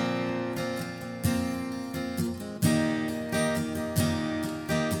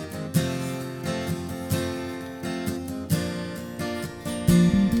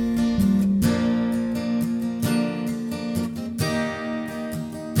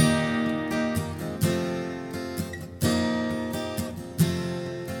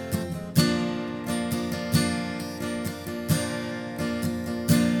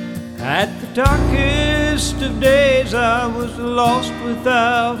 At the darkest of days I was lost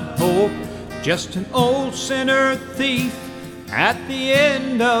without hope, just an old sinner thief at the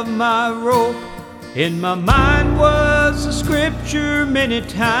end of my rope. In my mind was a scripture many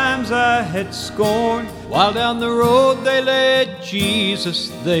times I had scorned, while down the road they led Jesus,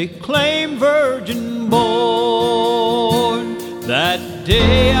 they claimed virgin born. That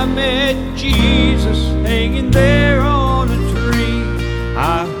day I met Jesus hanging there on a tree.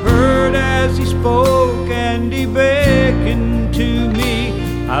 I heard as he spoke and he beckoned to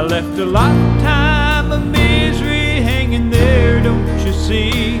me. I left a lifetime of misery hanging there, don't you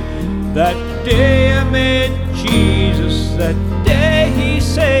see? That day I met Jesus, that day he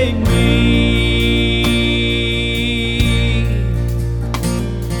saved me.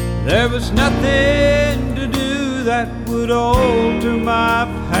 There was nothing to do that would alter my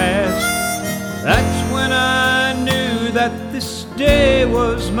past. That's when I knew that this day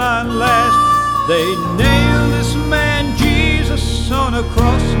was my last. They nailed this man Jesus on a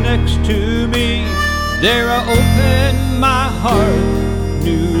cross next to me. There I opened my heart,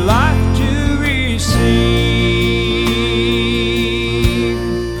 new life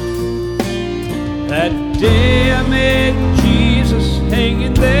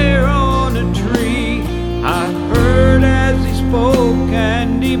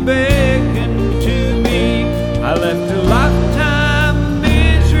and he beckoned to me. I left a lifetime of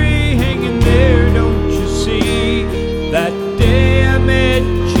misery hanging there, don't you see? That day I met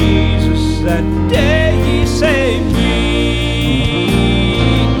Jesus, that day he saved me.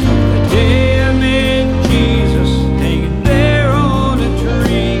 The day I met Jesus hanging there on a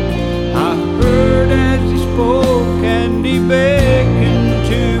tree, I heard as he spoke and he beckoned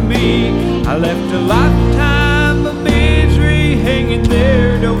to me. I left a lifetime of misery hanging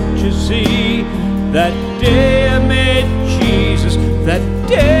there, don't you see? That day I met Jesus, that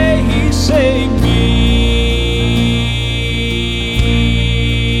day he saved me.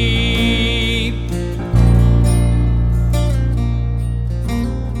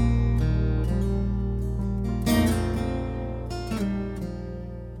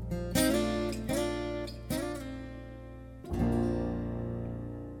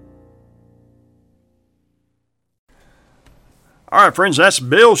 All right, friends, that's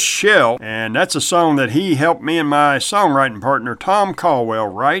Bill Shell, and that's a song that he helped me and my songwriting partner, Tom Caldwell,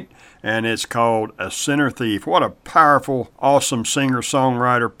 write, and it's called A Sinner Thief. What a powerful, awesome singer,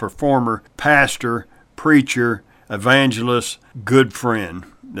 songwriter, performer, pastor, preacher, evangelist, good friend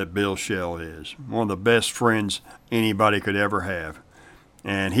that Bill Shell is. One of the best friends anybody could ever have.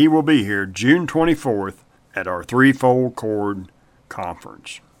 And he will be here June 24th at our Threefold Chord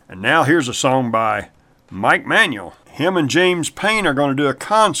Conference. And now here's a song by Mike McMullen. Him and James Payne are going to do a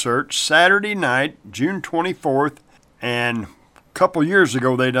concert Saturday night, June 24th, and a couple years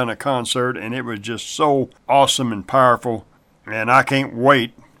ago they done a concert, and it was just so awesome and powerful, and I can't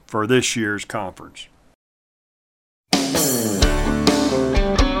wait for this year's conference.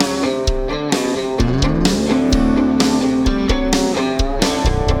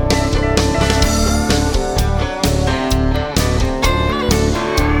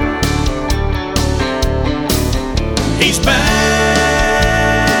 He's back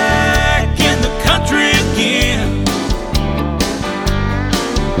in the country again.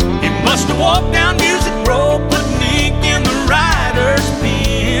 He must have walked down Music Road, putting ink in the writer's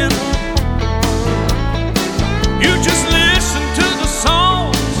pen. You just listen to the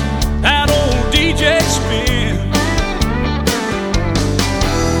songs that old DJ spin.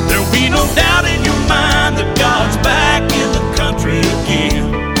 There'll be no doubt in your mind that God's back in the country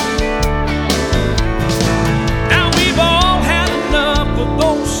again.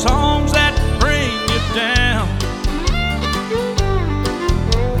 Those songs that bring you down,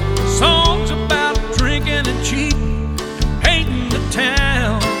 songs about drinking and cheating, hating the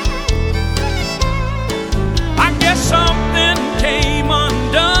town. I guess something came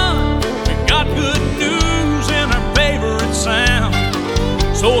undone. We got good news in our favorite sound.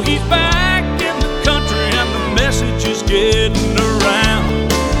 So he's back in the country and the message is getting around.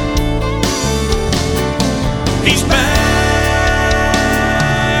 He's back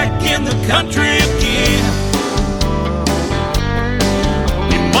in the country again.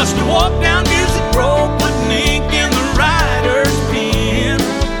 He must have walked down Music Road, putting ink in the writer's pen.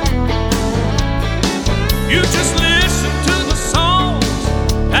 You just listen to the songs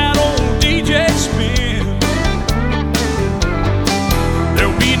that old DJ spin.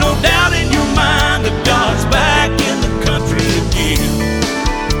 There'll be no doubt in your mind that God's back in the country again.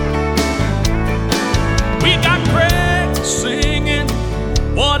 We got Craig singing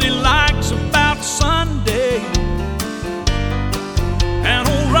what he likes about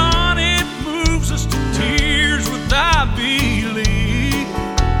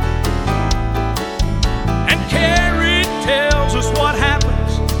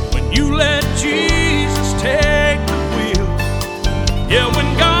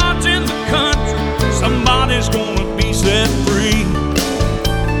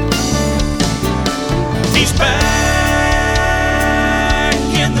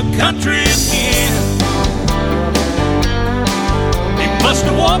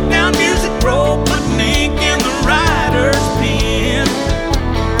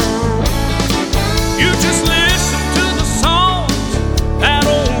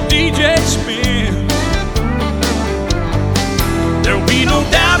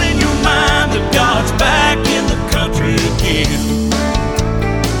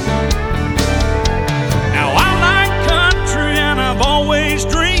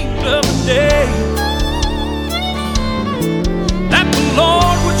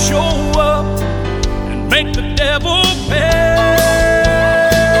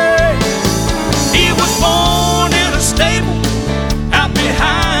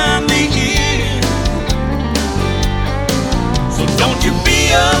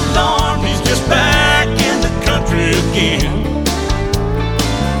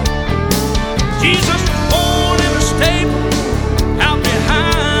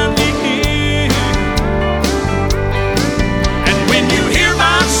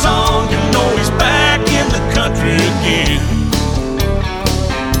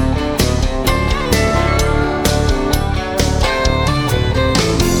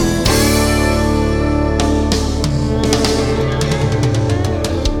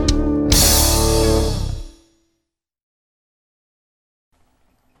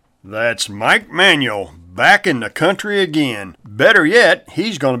That's Mike McMullen back in the country again. Better yet,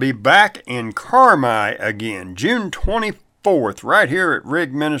 he's going to be back in Carmi again, June 24th, right here at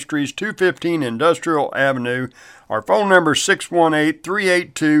Rig Ministries, 215 Industrial Avenue. Our phone number is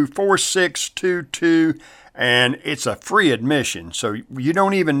 618-382-4622, and it's a free admission, so you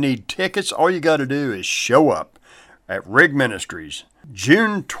don't even need tickets. All you got to do is show up at Rig Ministries,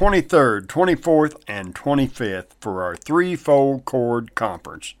 June 23rd, 24th, and 25th for our threefold chord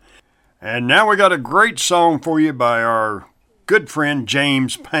conference. And now we got a great song for you by our good friend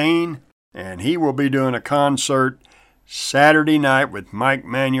James Payne, and he will be doing a concert Saturday night with Mike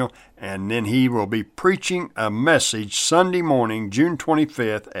McMullen, and then he will be preaching a message Sunday morning, June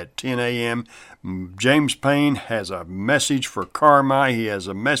 25th at 10 a.m. James Payne has a message for Carmi, he has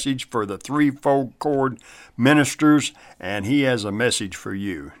a message for the threefold chord ministers, and he has a message for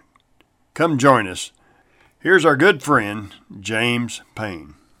you. Come join us. Here's our good friend, James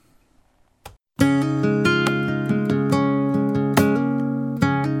Payne.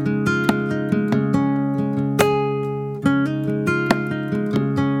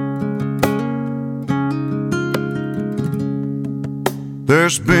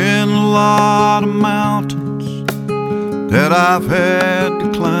 There's been a lot of mountains that I've had to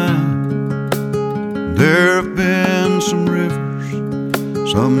climb. There have been some rivers,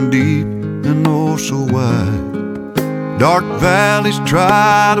 some deep and oh so wide. Dark valleys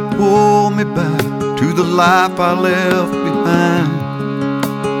try to pull me back to the life I left behind.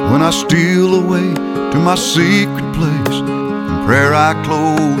 When I steal away to my secret place, in prayer I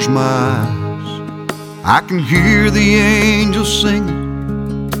close my eyes. I can hear the angels singing,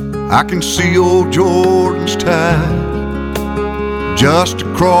 I can see old Jordan's tide. Just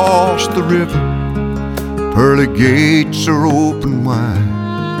across the river, pearly gates are open wide.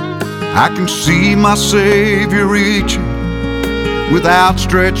 I can see my Savior reaching with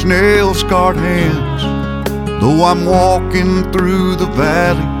outstretched nail-scarred hands. Though I'm walking through the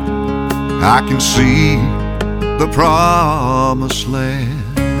valley, I can see the promised land.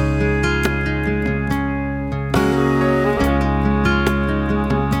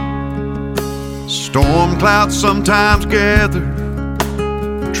 Storm clouds sometimes gather,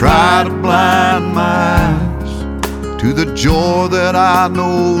 try to blind my eyes to the joy that I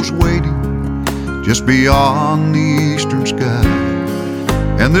know's waiting just beyond the eastern sky.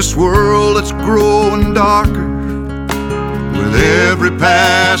 And this world that's growing darker with every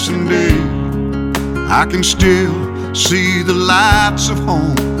passing day, I can still see the lights of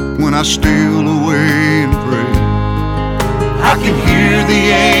home when I steal away and pray. I can hear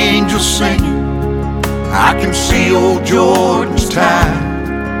the angels singing, I can see old Jordan's tide.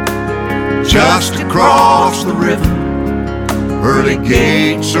 Just across the river, early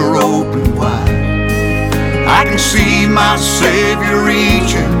gates are open wide. I can see my Savior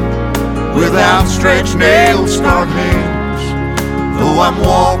reaching with outstretched nail-scarred hands. Though I'm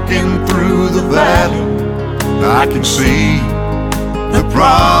walking through the valley, I can see the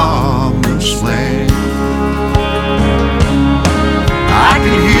promised land. I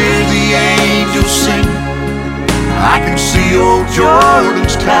can hear the angels sing, I can see old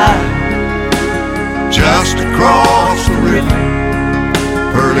Jordan's tide. Just across the river,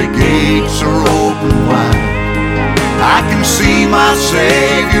 pearly gates are open wide. I can see my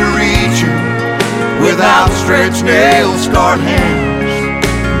Savior reaching with outstretched nail-scarred hands.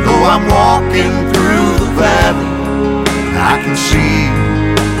 Though I'm walking through the valley, I can see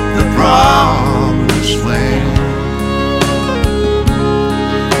the promised land.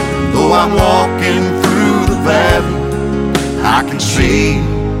 Though I'm walking through the valley, I can see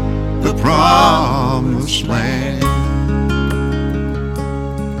the promised land.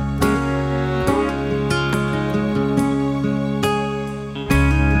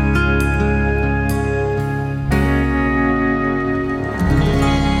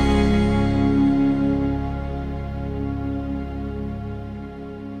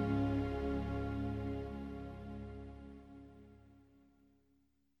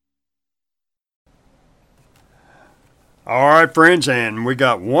 All right, friends, and we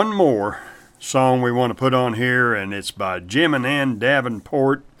got one more song we want to put on here, and it's by Jim and Ann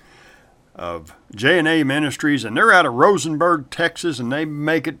Davenport of J&A Ministries, and they're out of Rosenberg, Texas, and they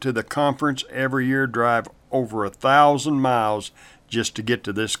make it to the conference every year, drive over 1,000 miles just to get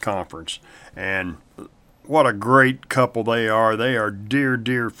to this conference. And what a great couple they are. They are dear,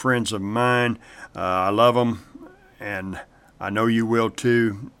 dear friends of mine. I love them, and I know you will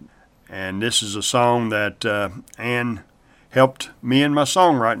too. And this is a song that Ann helped me and my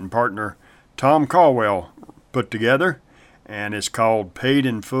songwriting partner, Tom Caldwell, put together. And it's called Paid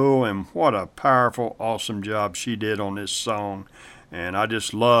in Full. And what a powerful, awesome job she did on this song. And I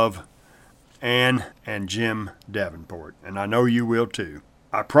just love Ann and Jim Davenport, and I know you will too.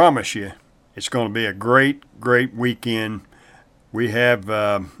 I promise you, it's going to be a great, great weekend. We have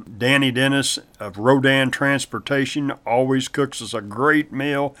Danny Dennis of Rodan Transportation, always cooks us a great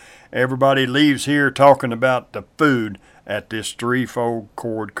meal. Everybody leaves here talking about the food at this Threefold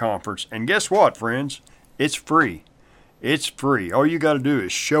Cord Conference. And guess what, friends? It's free. It's free. All you got to do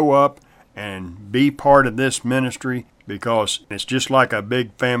is show up and be part of this ministry, because it's just like a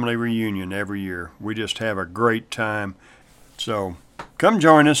big family reunion every year. We just have a great time. So come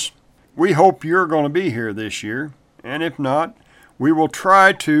join us. We hope you're going to be here this year. And if not, we will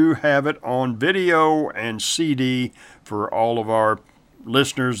try to have it on video and CD for all of our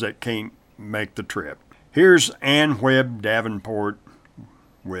listeners that can't make the trip. Here's Ann Webb Davenport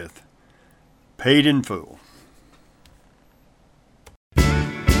with Paid in Full.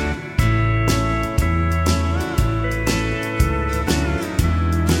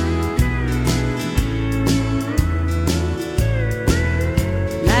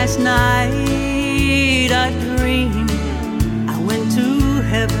 Last night I dreamed I went to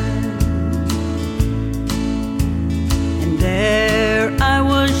heaven, and there I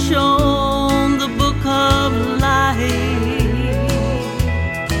was shown the book of life.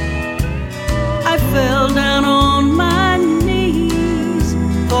 I fell down on my knees,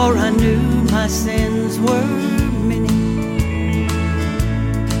 for I knew my sins were many.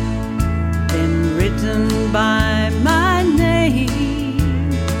 Then written by my name,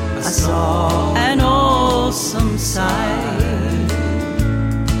 I saw an awesome sight.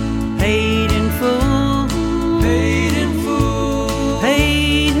 Paid in full, paid in full,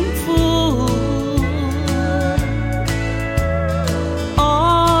 paid in full.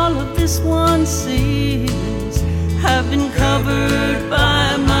 All of this one's sins have been covered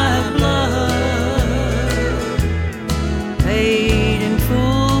by my blood. Paid in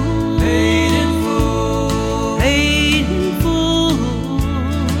full, paid in full, paid in full.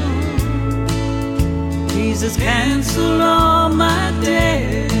 Jesus canceled all my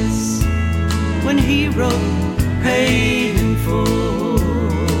debts when he wrote paid in full.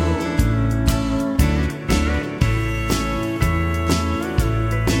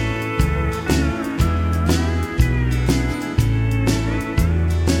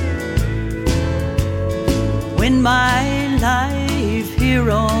 When my life here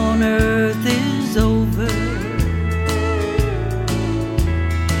on earth is over,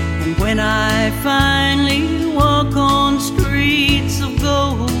 and when I finally walk on streets of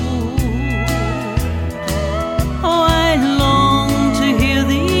gold, oh, I long to hear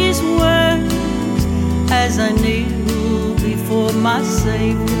these words as I kneel before my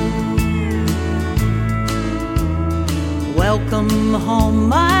Savior. Welcome home,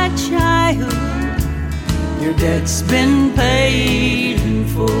 my child, your debt's been paid in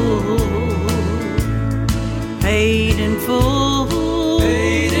full. Paid in full,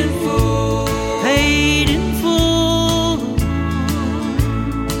 paid in full, paid in full.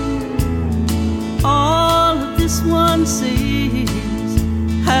 All of this one's sins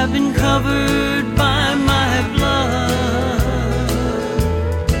have been covered by my blood.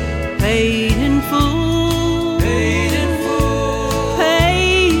 Paid in full, paid in full,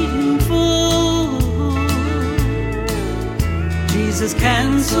 paid in full. Jesus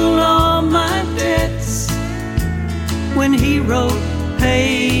canceled all my debts when he wrote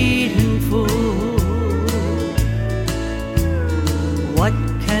paid in full. What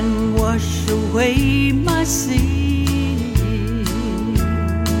can wash away my sin?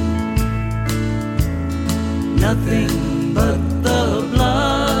 Nothing but the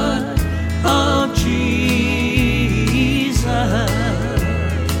blood of Jesus.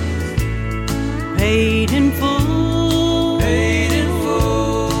 Paid in full, paid in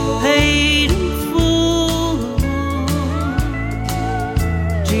full, paid in full.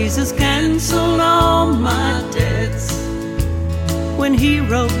 Jesus canceled all my debts when he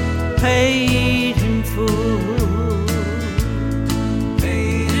wrote paid in full.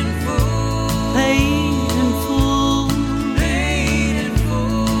 Paid in full, paid in full, paid in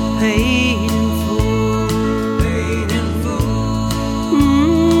full, paid in full, paid in full.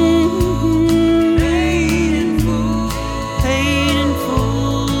 Paid in full, paid in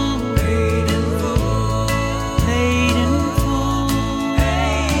full, paid in full, paid in full,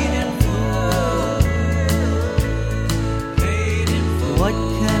 paid in full, paid in full. What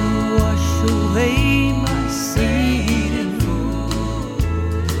can wash away my sin?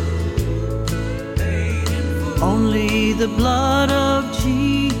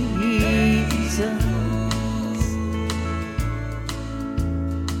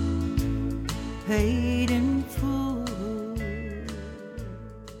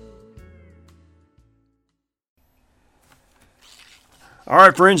 All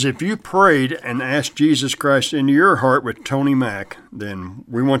right, friends, if you prayed and asked Jesus Christ into your heart with Tony Mack, then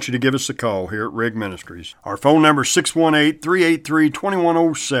we want you to give us a call here at Rig Ministries. Our phone number is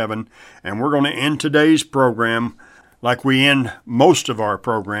 618-383-2107, and we're going to end today's program like we end most of our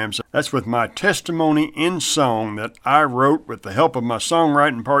programs. That's with my testimony in song that I wrote with the help of my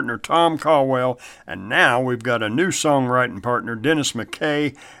songwriting partner, Tom Caldwell. And now we've got a new songwriting partner, Dennis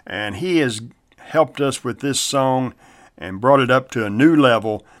McKay, and he has helped us with this song and brought it up to a new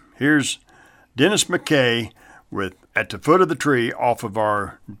level. Here's Dennis McKay with At the Foot of the Tree off of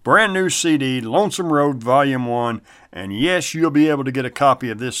our brand new CD, Lonesome Road Volume 1. And yes, you'll be able to get a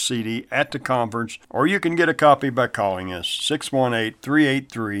copy of this CD at the conference, or you can get a copy by calling us,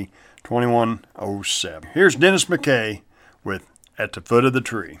 618-383-2107. Here's Dennis McKay with At the Foot of the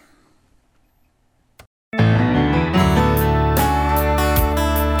Tree.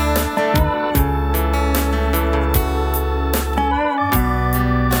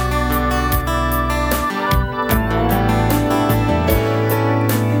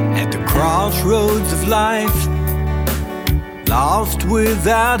 Crossroads of life, lost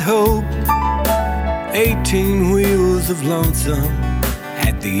without hope, 18 wheels of lonesome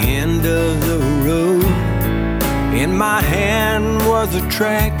at the end of the road. In my hand was a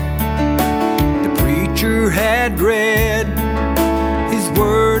tract the preacher had read, his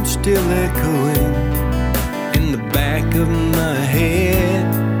words still echoing in the back of my head.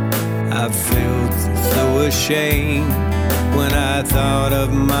 I felt so ashamed when I thought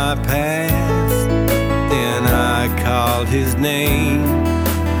of my past. Then I called his name.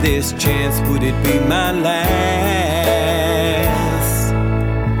 This chance, would it be my last?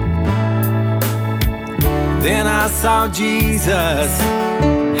 Then I saw Jesus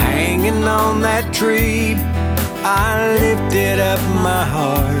hanging on that tree. I lifted up my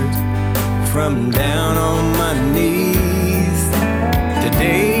heart from down on my knees.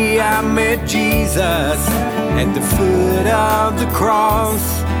 Today I met Jesus at the foot of the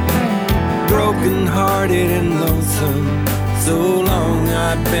cross, broken hearted and lonesome. So long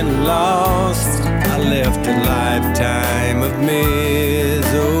I'd been lost. I left a lifetime of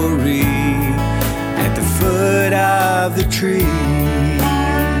misery at the foot of the tree.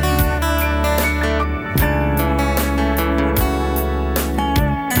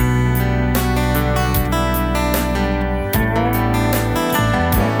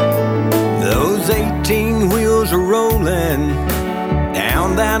 Those 18 wheels are rolling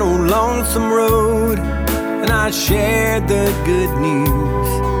down that old lonesome road, and I shared the good news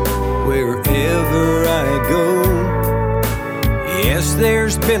wherever I go. Yes,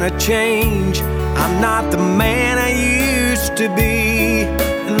 there's been a change. I'm not the man I used to be,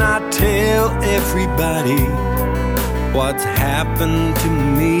 and I tell everybody what's happened to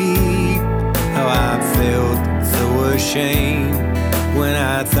me. How I felt so ashamed when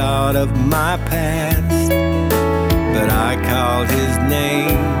I thought of my past, but I called his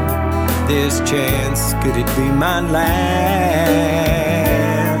name. This chance, could it be my last?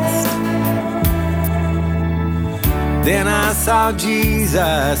 Then I saw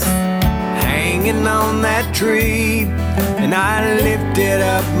Jesus hanging on that tree, and I lifted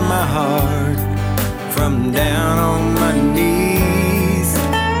up my heart from down on my knees.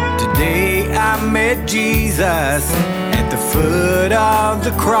 Today I met Jesus at the foot of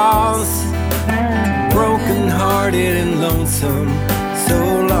the cross, broken hearted and lonesome. So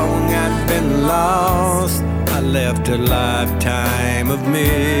long I'd been lost. I left a lifetime of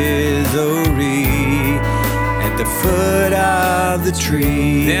misery at the foot of the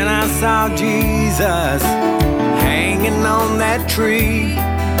tree. Then I saw Jesus hanging on that tree.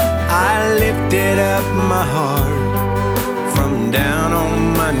 I lifted up my heart from down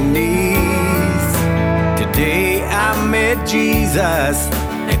on my knees. Today I met Jesus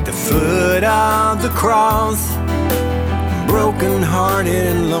at the foot of the cross, broken hearted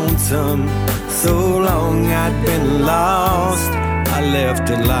and lonesome. So long I'd been lost. I left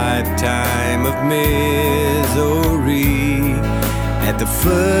a lifetime of misery at the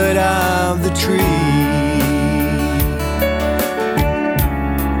foot of the tree.